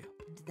go into.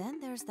 And then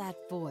there's that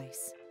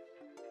voice.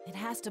 It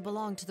has to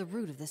belong to the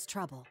root of this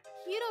trouble.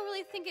 You don't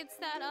really think it's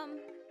that,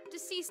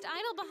 deceased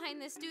idol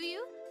behind this, do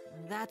you?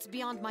 That's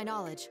beyond my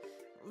knowledge.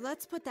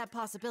 Let's put that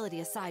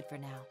possibility aside for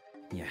now.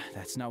 Yeah,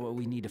 that's not what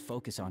we need to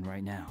focus on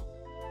right now.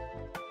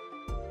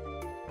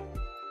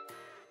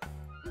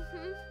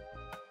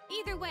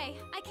 Either way,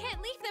 I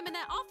can't leave them in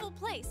that awful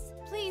place.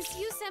 Please,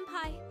 you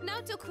senpai,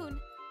 Naoto-kun,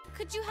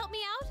 could you help me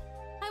out?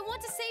 I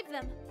want to save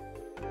them.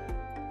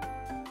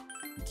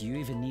 Do you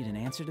even need an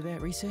answer to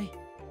that, Rise?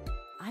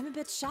 I'm a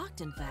bit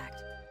shocked, in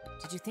fact.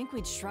 Did you think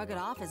we'd shrug it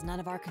off as none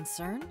of our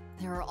concern?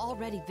 There are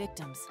already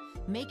victims,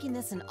 making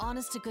this an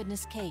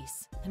honest-to-goodness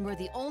case, and we're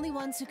the only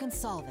ones who can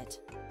solve it.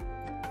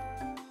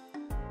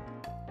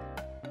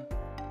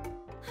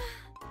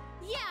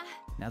 Yeah!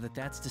 Now that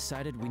that's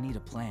decided, we need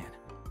a plan.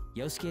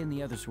 Yosuke and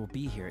the others will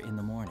be here in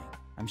the morning.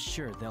 I'm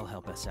sure they'll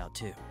help us out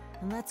too.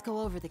 And let's go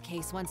over the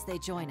case once they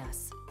join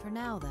us. For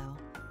now, though,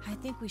 I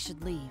think we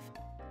should leave.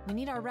 We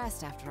need our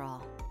rest after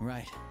all.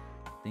 Right.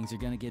 Things are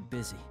gonna get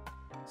busy,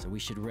 so we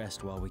should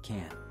rest while we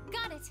can.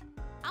 Got it!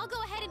 I'll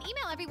go ahead and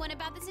email everyone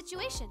about the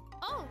situation.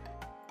 Oh,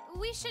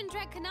 we shouldn't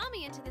drag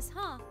Konami into this,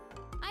 huh?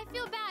 I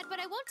feel bad, but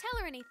I won't tell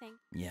her anything.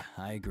 Yeah,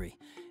 I agree.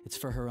 It's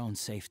for her own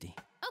safety.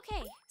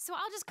 Okay, so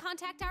I'll just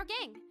contact our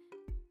gang.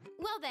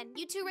 Well then,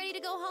 you two ready to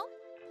go home?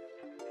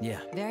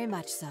 Yeah. Very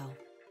much so.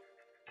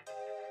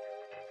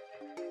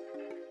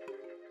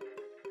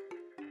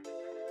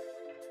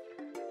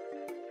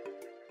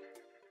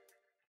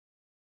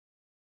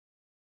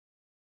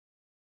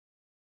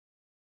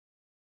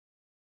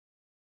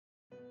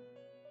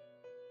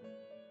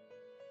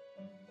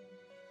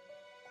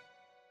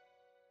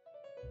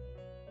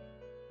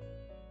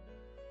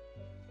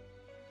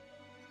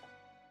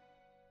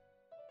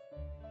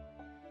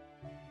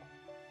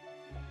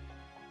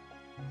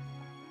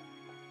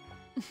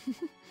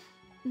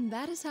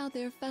 That is how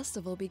their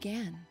festival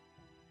began.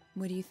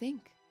 What do you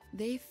think?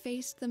 They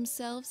faced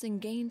themselves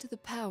and gained the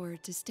power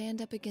to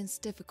stand up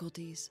against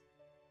difficulties.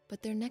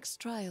 But their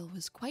next trial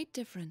was quite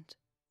different.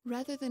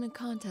 Rather than a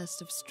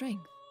contest of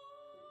strength,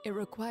 it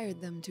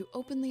required them to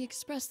openly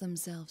express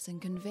themselves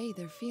and convey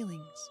their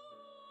feelings.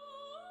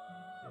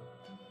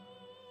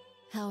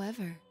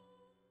 However,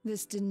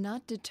 this did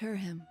not deter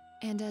him,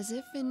 and as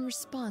if in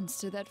response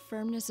to that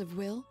firmness of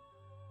will,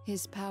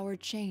 his power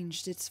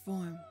changed its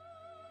form,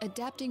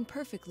 adapting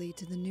perfectly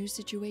to the new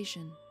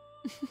situation.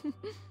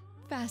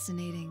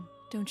 Fascinating,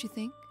 don't you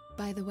think?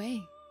 By the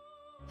way,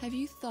 have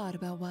you thought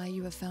about why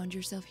you have found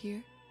yourself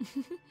here?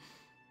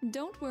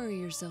 Don't worry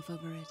yourself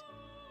over it.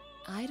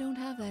 I don't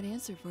have that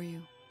answer for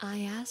you.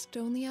 I asked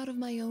only out of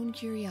my own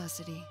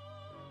curiosity.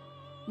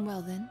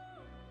 Well then,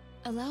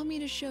 allow me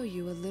to show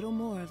you a little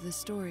more of the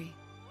story.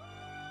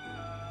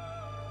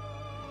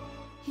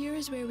 Here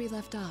is where we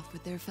left off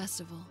with their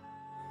festival.